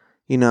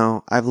 You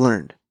know, I've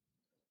learned.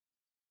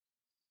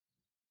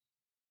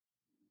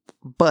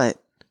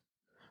 But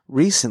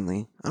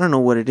recently, I don't know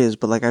what it is,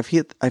 but like I've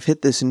hit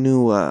this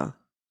new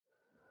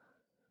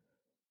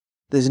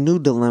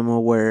dilemma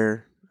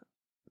where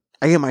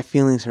I get my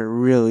feelings hurt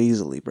real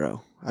easily,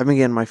 bro. I've been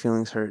getting my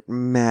feelings hurt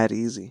mad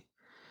easy.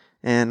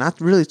 And not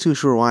really too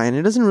sure why. And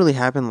it doesn't really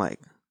happen like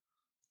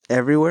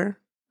everywhere.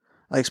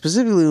 Like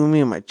specifically with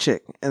me and my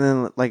chick. And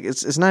then like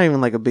it's not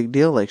even like a big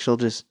deal. Like she'll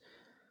just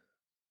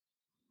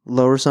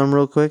lower something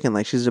real quick and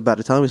like she's about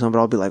to tell me something, but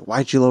I'll be like,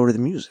 why'd you lower the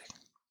music?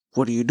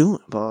 What are you doing?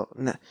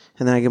 And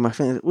then I get my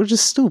feelings. We're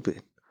just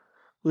stupid.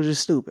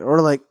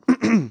 Or like,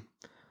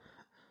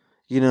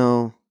 you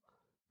know,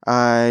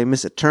 I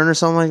miss a turn or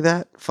something like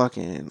that.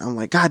 Fucking, I'm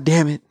like, God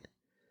damn it.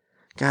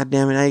 Now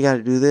you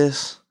gotta do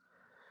this.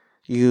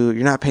 You're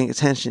not paying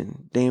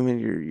attention. Damon,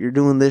 you're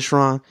doing this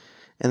wrong.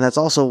 And that's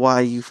also why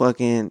you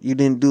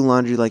didn't do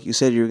laundry like you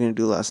said you were going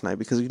to do last night.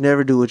 Because you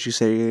never do what you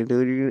say you're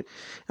going to do.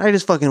 I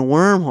just fucking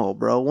wormhole,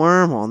 bro.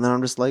 And then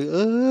I'm just like,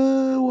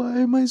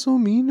 why am I so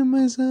mean to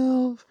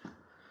myself?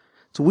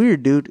 It's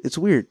weird, dude. It's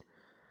weird.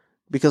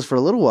 Because for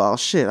a little while,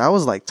 shit, I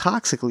was like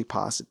toxically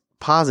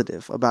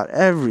positive about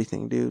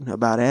everything, dude.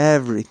 About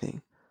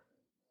everything.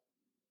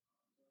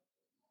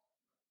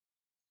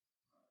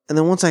 And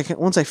then once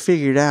I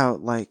figured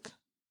out like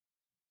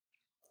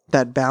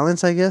that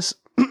balance, I guess,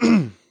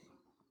 I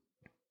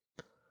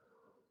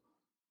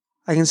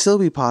can still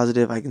be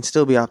positive. I can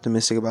still be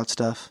optimistic about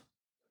stuff.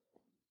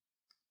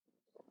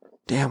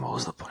 Damn, what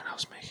was the point I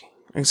was making?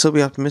 I can still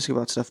be optimistic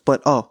about stuff,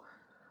 but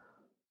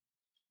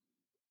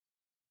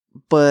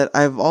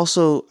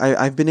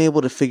I've been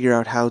able to figure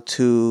out how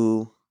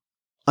to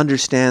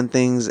understand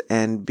things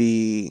and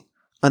be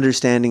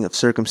understanding of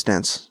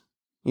circumstance.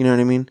 You know what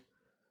I mean?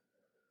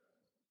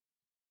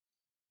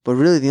 But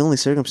really, the only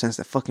circumstance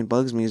that fucking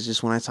bugs me is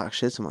just when I talk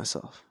shit to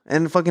myself.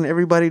 And fucking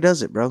everybody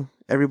does it, bro.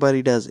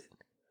 Everybody does it.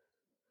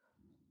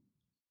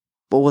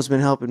 But what's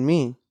been helping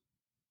me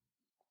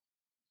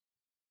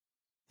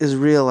is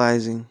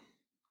realizing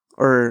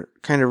or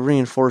kind of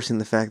reinforcing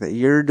the fact that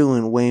you're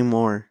doing way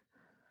more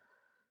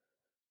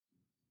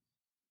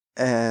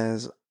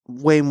than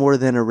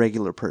a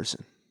regular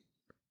person.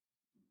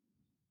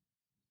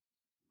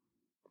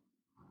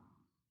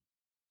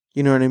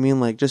 You know what I mean?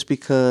 Like, just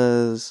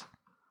because,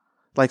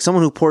 like,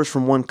 someone who pours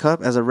from one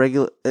cup as a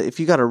regular, if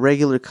you got a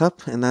regular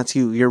cup and that's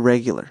you're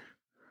regular.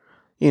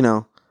 You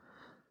know,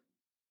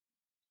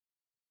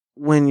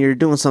 when you're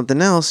doing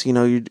something else, you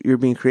know, you're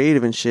being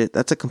creative and shit,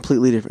 that's a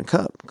completely different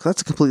cup.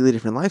 That's a completely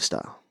different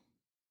lifestyle.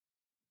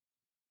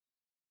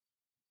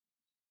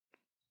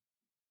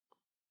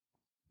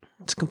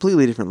 It's a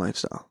completely different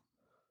lifestyle.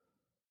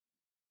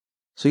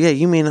 So yeah,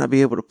 you may not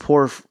be able to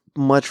pour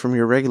much from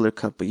your regular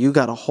cup, but you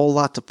got a whole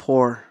lot to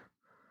pour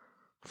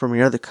from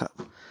your other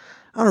cup.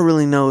 I don't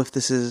really know if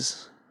this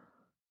is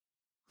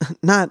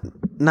not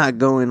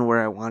going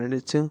where I wanted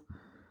it to,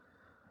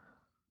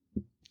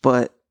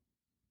 but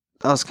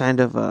I was kind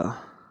of not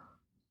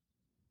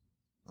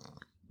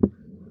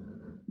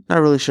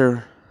really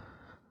sure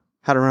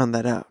how to round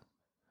that out.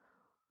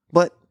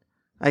 But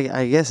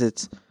I guess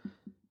it's,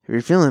 if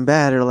you're feeling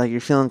bad or like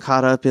you're feeling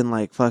caught up in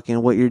like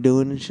fucking what you're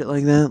doing and shit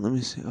like that. Let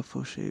me see. Oh,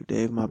 Full Shave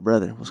Dave, my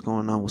brother. What's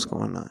going on?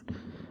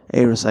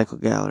 A Recycle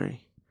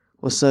Gallery.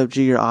 What's up,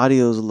 G? Your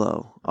audio's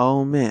low.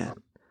 Oh man,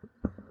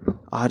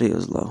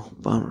 audio's low.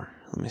 Bummer.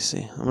 Let me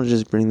see. I'm gonna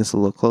just bring this a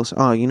little closer.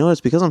 Oh, you know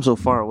it's because I'm so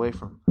far away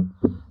from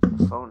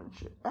the phone and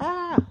shit.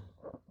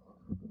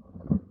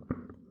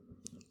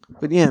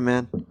 But yeah,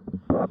 man.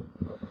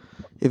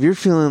 If you're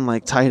feeling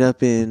like tied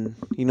up in,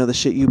 you know, the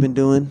shit you've been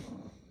doing,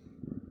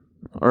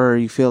 or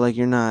you feel like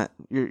you're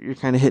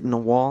kind of hitting a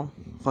wall,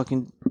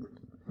 fucking,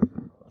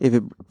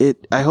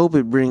 I hope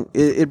it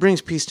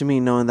brings peace to me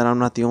knowing that I'm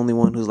not the only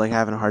one who's like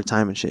having a hard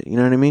time and shit. You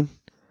know what I mean?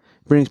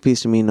 It brings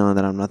peace to me knowing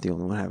that I'm not the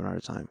only one having a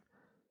hard time.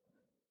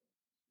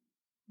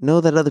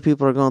 Know that other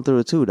people are going through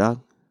it too,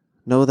 dog.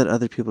 Know that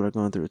other people are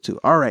going through it too.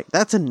 All right,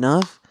 that's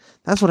enough.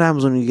 That's what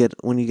happens when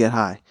you get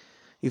high.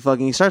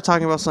 You start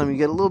talking about something, you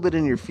get a little bit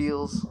in your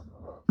feels,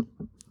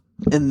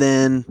 and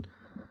then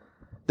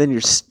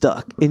you're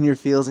stuck in your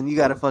feels, and you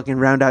gotta fucking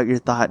round out your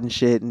thought and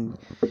shit, and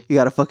you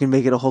gotta fucking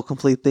make it a whole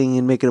complete thing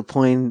and make it a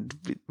point,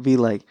 be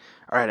like,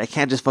 all right, I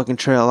can't just fucking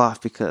trail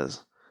off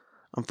because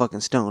I'm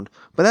fucking stoned.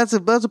 But that's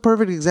a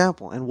perfect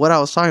example. And what I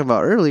was talking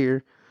about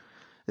earlier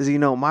is, you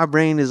know, my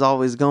brain is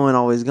always going.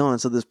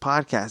 So this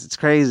podcast, it's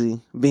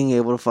crazy being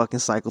able to fucking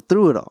cycle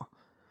through it all.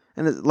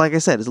 And like I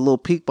said, it's a little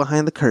peek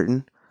behind the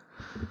curtain.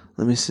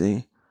 Let me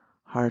see.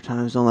 Hard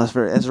times don't last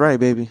forever. That's right,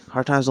 baby.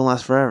 Hard times don't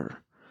last forever.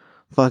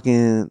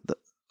 Fucking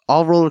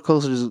all roller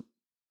coasters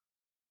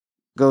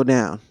go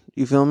down.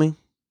 You feel me?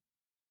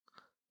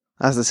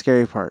 That's the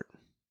scary part.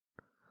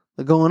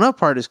 The going up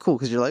part is cool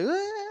because you're like,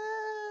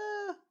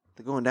 ah!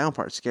 The going down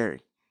part's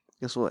scary.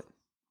 Guess what?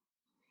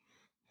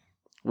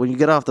 When you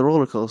get off the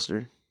roller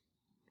coaster,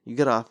 you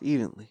get off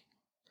evenly.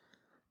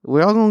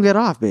 We're all gonna get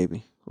off,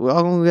 baby. We're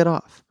all gonna get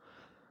off.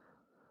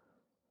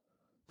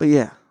 But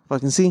yeah,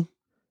 fucking see?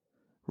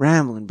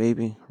 Rambling,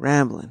 baby.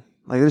 Rambling.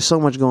 Like, there's so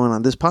much going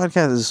on. This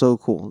podcast is so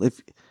cool.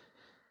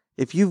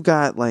 If you've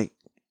got like,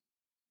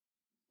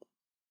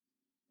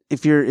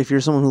 if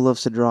you're someone who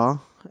loves to draw,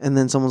 and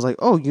then someone's like,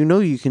 oh, you know,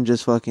 you can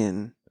just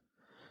fucking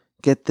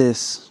get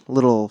this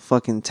little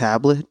fucking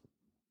tablet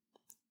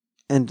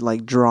and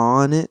like draw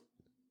on it,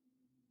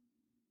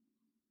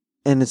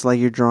 and it's like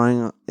you're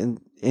drawing and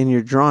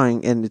you're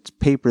drawing, and it's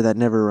paper that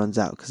never runs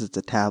out because it's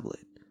a tablet.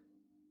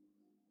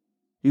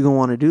 You gonna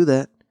want to do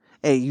that.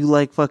 Hey, you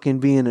like fucking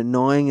being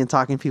annoying and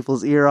talking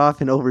people's ear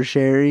off and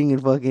oversharing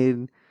and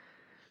fucking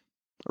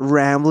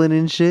rambling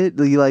and shit?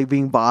 You like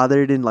being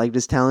bothered and like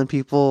just telling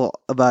people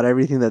about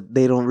everything that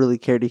they don't really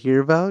care to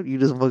hear about? You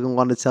just fucking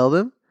want to tell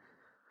them?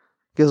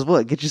 Guess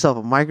what? Get yourself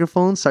a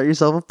microphone, start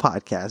yourself a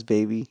podcast,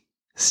 baby.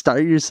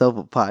 Start yourself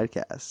a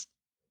podcast.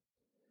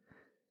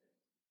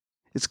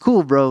 It's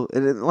cool, bro.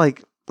 And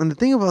the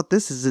thing about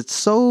this is it's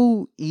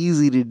so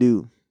easy to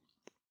do.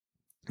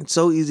 It's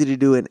so easy to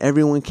do, and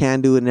everyone can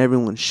do it, and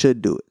everyone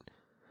should do it.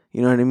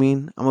 You know what I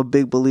mean? I'm a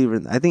big believer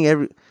in that. I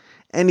think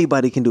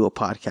anybody can do a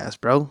podcast,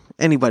 bro.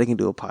 Anybody can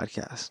do a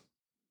podcast.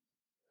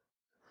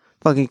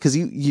 Fucking, because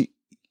you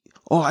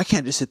Oh, I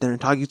can't just sit there and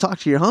talk. You talk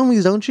to your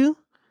homies, don't you?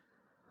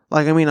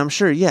 Like, I mean, I'm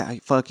sure, yeah,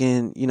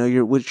 fucking,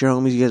 you're with your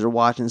homies, you guys are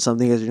watching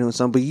something, you guys are doing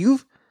something, but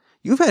you've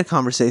had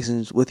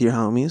conversations with your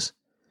homies.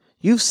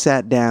 You've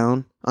sat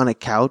down on a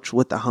couch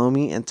with the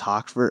homie and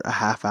talked for a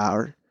half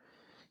hour.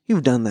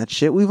 You've done that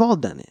shit. We've all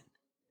done it.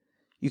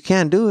 You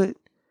can't do it.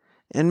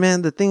 And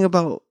man, the thing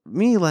about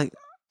me, like,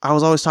 I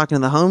was always talking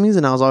to the homies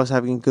and I was always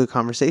having good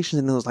conversations,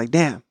 and it was like,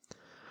 damn,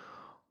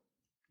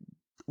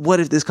 what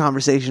if this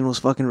conversation was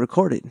fucking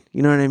recorded?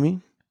 You know what I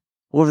mean?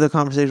 What if the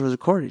conversation was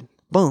recorded?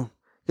 Boom.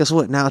 Guess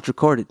what? Now it's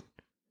recorded.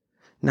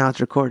 Now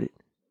it's recorded.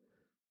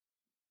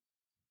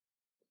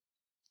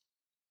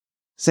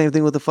 Same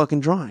thing with the fucking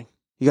drawing.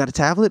 You got a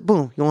tablet?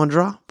 Boom. You want to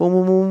draw? Boom,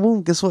 boom, boom,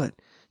 boom. Guess what?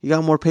 You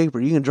got more paper.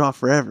 You can draw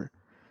forever.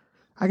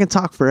 I can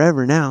talk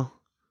forever now.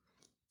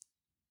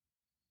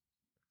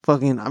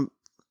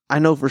 I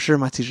know for sure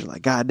my teacher's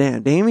like, God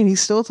damn, Damien,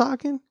 he's still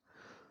talking?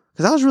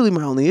 Because that was really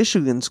my only issue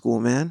in school,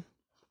 man.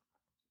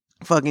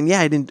 Fucking, yeah,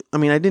 I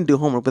didn't do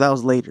homework, but that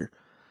was later.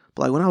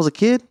 But like when I was a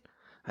kid,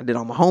 I did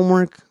all my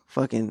homework,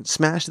 fucking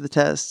smashed the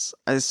tests.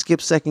 I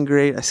skipped second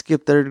grade. I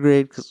skipped third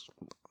grade because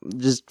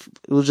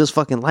it was just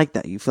fucking like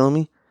that. You feel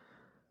me?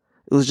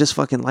 It was just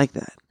fucking like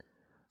that.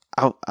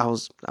 I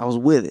was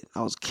with it.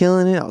 I was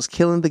killing it. I was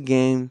killing the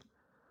game.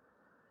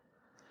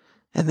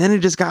 And then it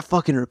just got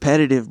fucking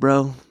repetitive,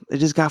 bro. It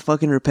just got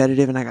fucking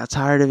repetitive and I got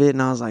tired of it.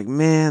 And I was like,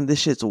 man, this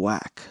shit's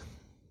whack.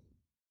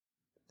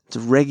 It's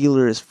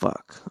regular as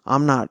fuck.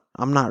 I'm not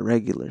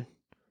regular.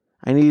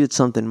 I needed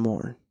something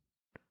more.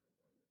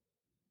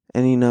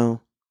 And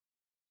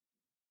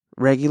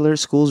regular,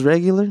 school's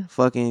regular.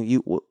 Fucking,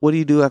 what do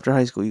you do after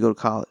high school? You go to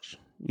college.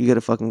 You get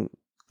a fucking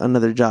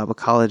another job, a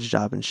college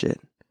job and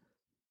shit.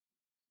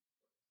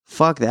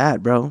 Fuck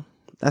that, bro.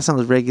 That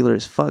sounds regular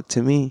as fuck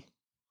to me.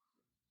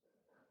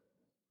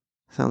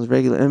 Sounds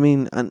regular. I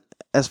mean,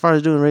 as far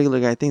as doing regular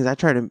guy things, I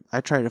try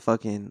to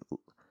fucking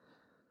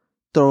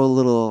throw a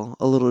little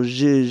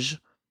zhuzh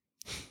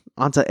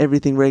onto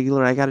everything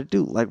regular I got to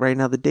do. Like right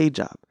now, the day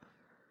job.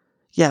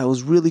 Yeah, it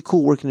was really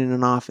cool working in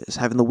an office,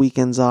 having the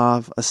weekends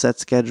off, a set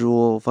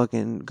schedule,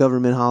 fucking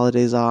government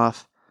holidays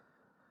off,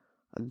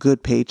 a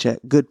good paycheck,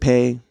 good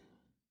pay,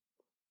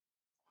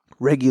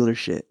 regular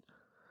shit.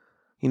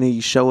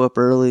 You show up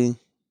early,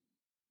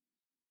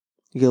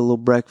 you get a little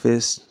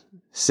breakfast,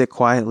 sit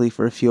quietly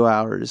for a few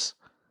hours,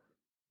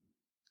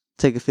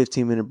 take a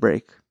 15-minute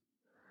break,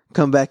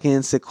 come back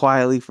in, sit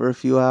quietly for a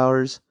few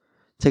hours,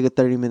 take a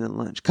 30-minute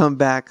lunch, come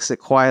back, sit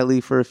quietly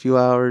for a few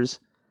hours,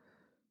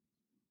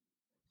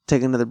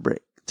 take another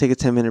break, take a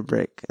 10-minute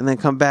break, and then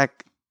come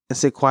back and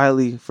sit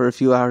quietly for a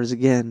few hours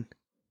again.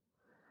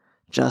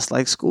 Just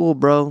like school,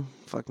 bro.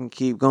 Fucking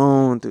keep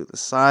going through the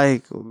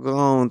cycle,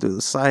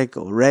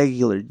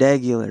 regular,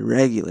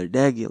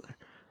 degular.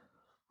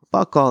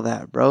 Fuck all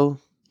that, bro.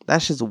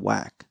 That shit's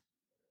whack.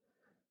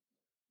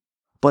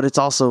 But it's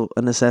also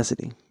a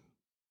necessity.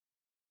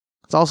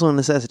 It's also a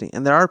necessity.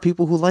 And there are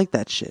people who like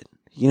that shit.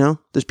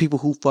 There's people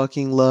who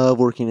fucking love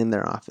working in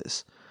their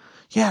office.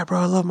 Yeah, bro,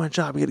 I love my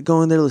job. I get to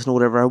go in there, listen to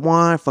whatever I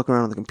want, fuck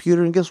around on the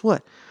computer, and guess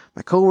what?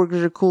 My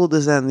coworkers are cool,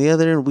 this, that, and the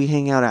other, and we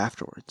hang out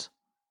afterwards.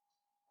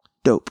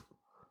 Dope.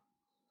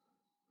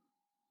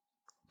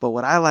 But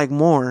what I like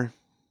more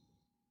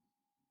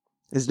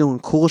is doing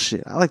cool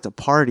shit. I like to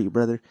party,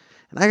 brother.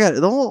 And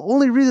the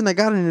only reason I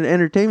got into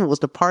entertainment was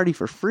to party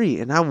for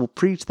free, and I will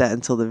preach that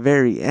until the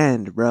very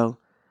end, bro.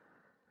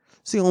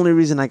 It's the only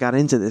reason I got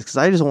into this, because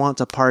I just want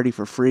to party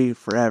for free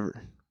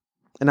forever.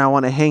 And I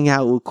want to hang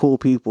out with cool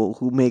people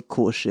who make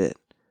cool shit.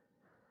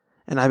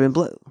 And I've been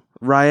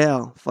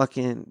Rael,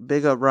 fucking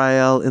big up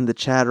Rael in the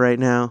chat right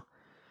now.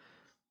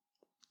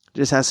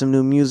 Just has some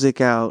new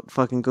music out.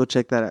 Fucking go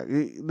check that out.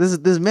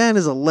 This man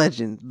is a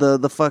legend.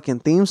 The fucking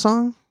theme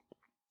song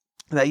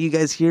that you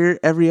guys hear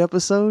every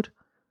episode,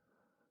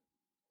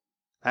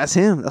 that's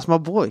him. That's my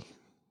boy.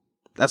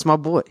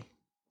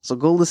 So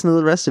go listen to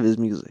the rest of his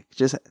music.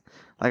 Just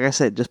like I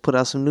said, just put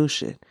out some new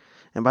shit.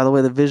 And by the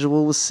way, the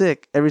visual was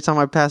sick. Every time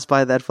I pass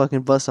by that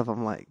fucking bus stop,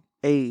 I'm like,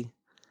 hey,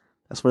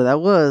 that's where that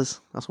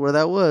was.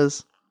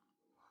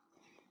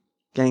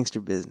 Gangster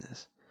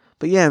business.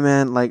 But yeah,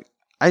 man, like,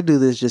 I do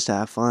this just to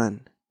have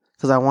fun.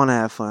 Because I want to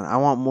have fun. I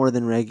want more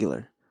than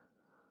regular.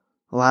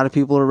 A lot of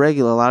people are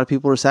regular. A lot of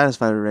people are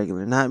satisfied with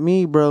regular. Not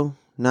me, bro.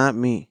 Not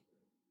me.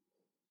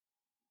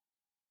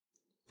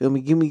 Feel me?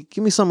 Give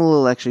me something a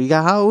little extra. You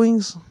got hot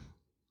wings?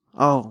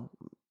 Oh,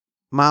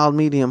 mild,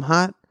 medium,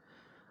 hot?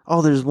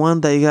 Oh, there's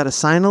one that you got to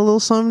sign a little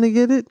something to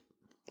get it?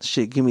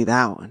 Shit, give me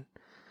that one.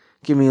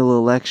 Give me a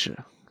little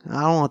extra.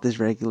 I don't want this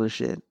regular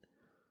shit.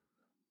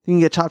 You can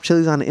get chopped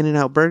chilies on an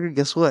In-N-Out burger.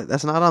 Guess what?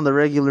 That's not on the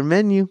regular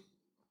menu.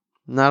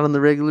 Not on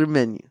the regular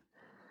menu.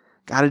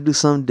 Gotta do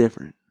something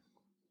different.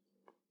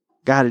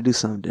 And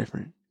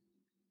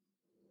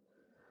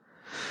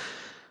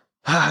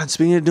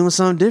speaking of doing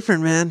something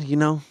different,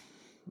 man,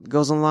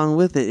 goes along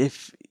with it.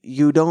 If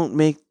you don't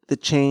make the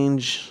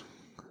change,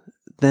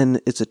 then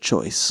it's a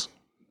choice.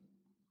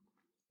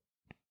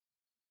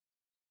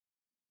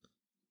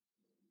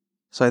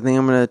 So I think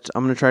I'm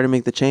gonna try to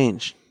make the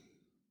change.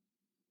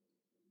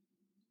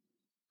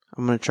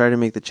 I'm going to try to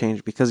make the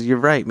change, because you're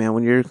right, man.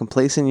 When you're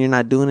complacent, you're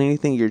not doing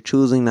anything, you're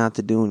choosing not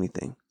to do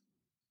anything.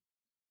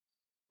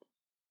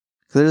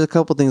 Because there's a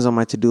couple things on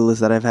my to-do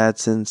list that I've had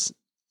since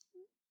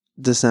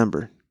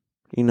December.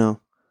 You know,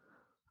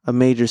 a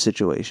major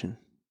situation.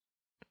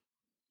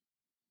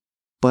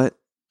 But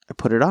I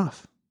put it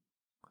off.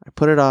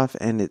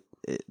 And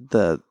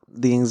the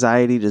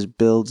anxiety just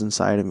builds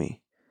inside of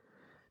me.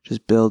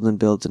 Just builds and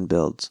builds and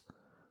builds.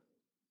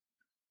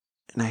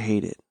 And I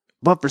hate it.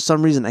 But for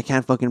some reason, I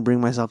can't fucking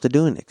bring myself to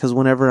doing it. Because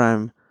whenever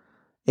I'm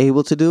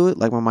able to do it,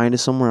 like my mind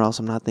is somewhere else,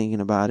 I'm not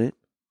thinking about it.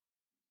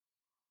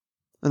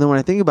 And then when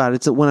I think about it,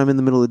 it's when I'm in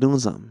the middle of doing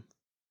something.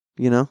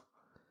 You know?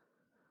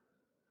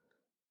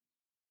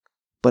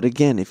 But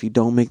again, if you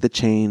don't make the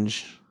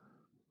change,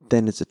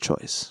 then it's a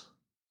choice.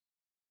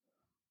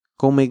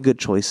 Go make good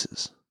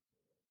choices.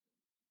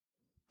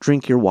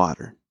 Drink your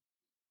water.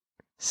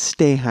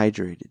 Stay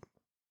hydrated.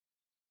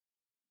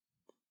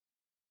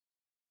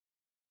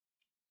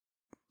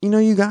 You know,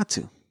 you got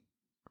to.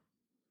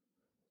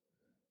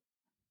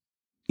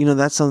 You know,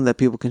 that's something that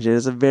people can change.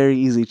 It's a very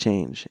easy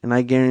change. And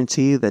I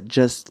guarantee that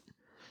just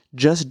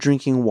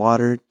drinking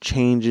water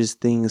changes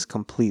things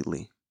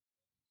completely.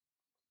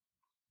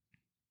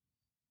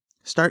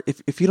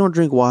 If you don't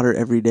drink water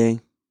every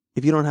day,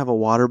 if you don't have a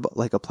water,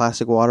 like a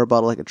plastic water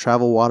bottle, like a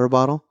travel water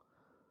bottle,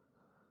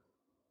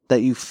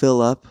 that you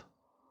fill up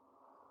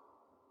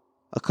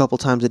a couple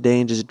times a day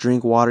and just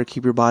drink water,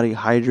 keep your body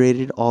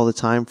hydrated all the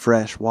time,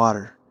 fresh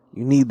water.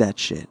 You need that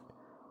shit.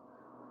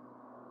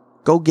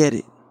 Go get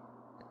it.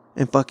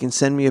 And fucking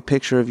send me a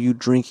picture of you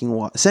drinking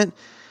water.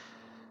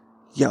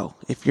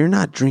 If you're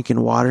not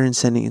drinking water and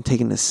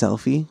taking a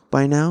selfie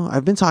by now,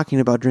 I've been talking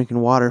about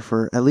drinking water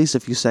for at least a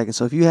few seconds.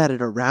 So if you had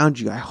it around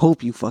you, I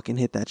hope you fucking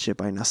hit that shit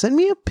by now. Send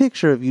me a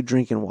picture of you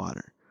drinking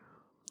water.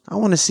 I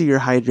want to see your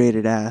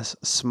hydrated ass,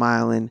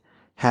 smiling,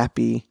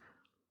 happy,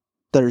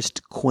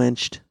 thirst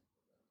quenched.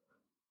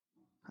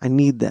 I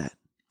need that.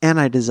 And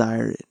I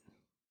desire it.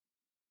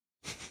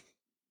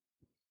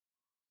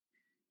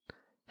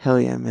 Hell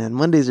yeah, man.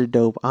 Mondays are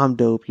dope. I'm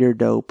dope. You're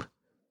dope.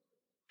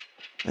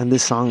 And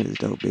this song is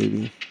dope,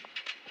 baby.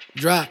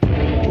 Drop.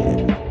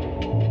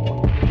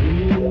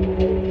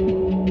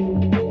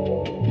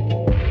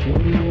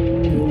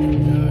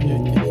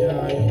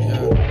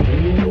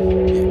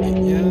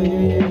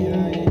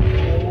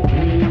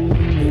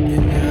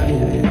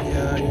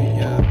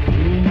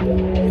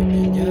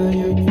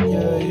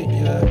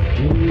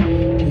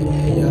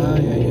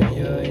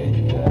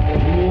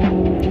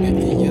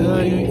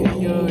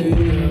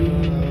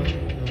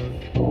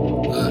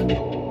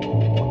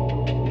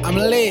 I'm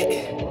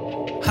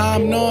lit. How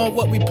I'm knowing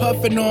what we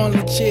puffin' on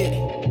legit.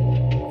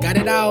 Got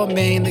it out,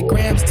 man. The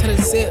grams to the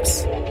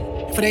zips.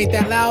 If it ain't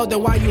that loud,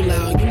 then why you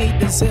loud? You need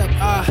the zip.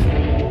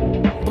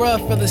 Bruh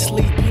fell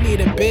asleep. You need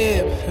a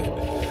bib.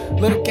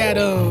 Look at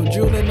him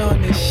drooling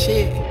on this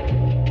shit.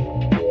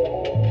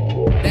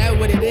 That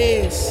what it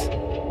is.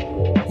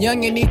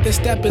 Young and need to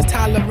step his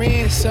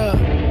tolerance up.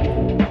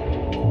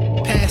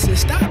 Pass it,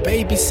 stop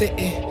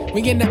babysitting.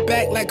 We in the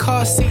back like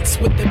car seats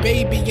with the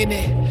baby in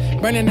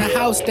it. Burning the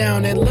house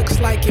down, it looks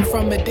like it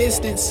from a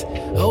distance.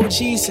 Oh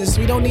Jesus,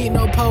 we don't need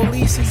no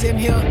polices in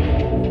here.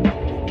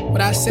 But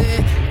I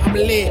said, I'm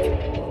lit.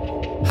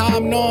 How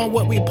I'm knowing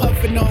what we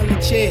puffin' on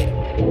legit.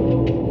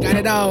 Got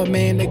it all,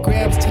 man, the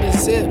grabs to the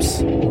zips.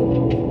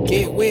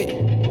 Get wit.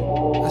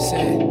 I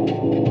said,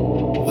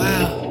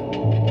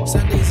 wow,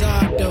 Sundays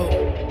are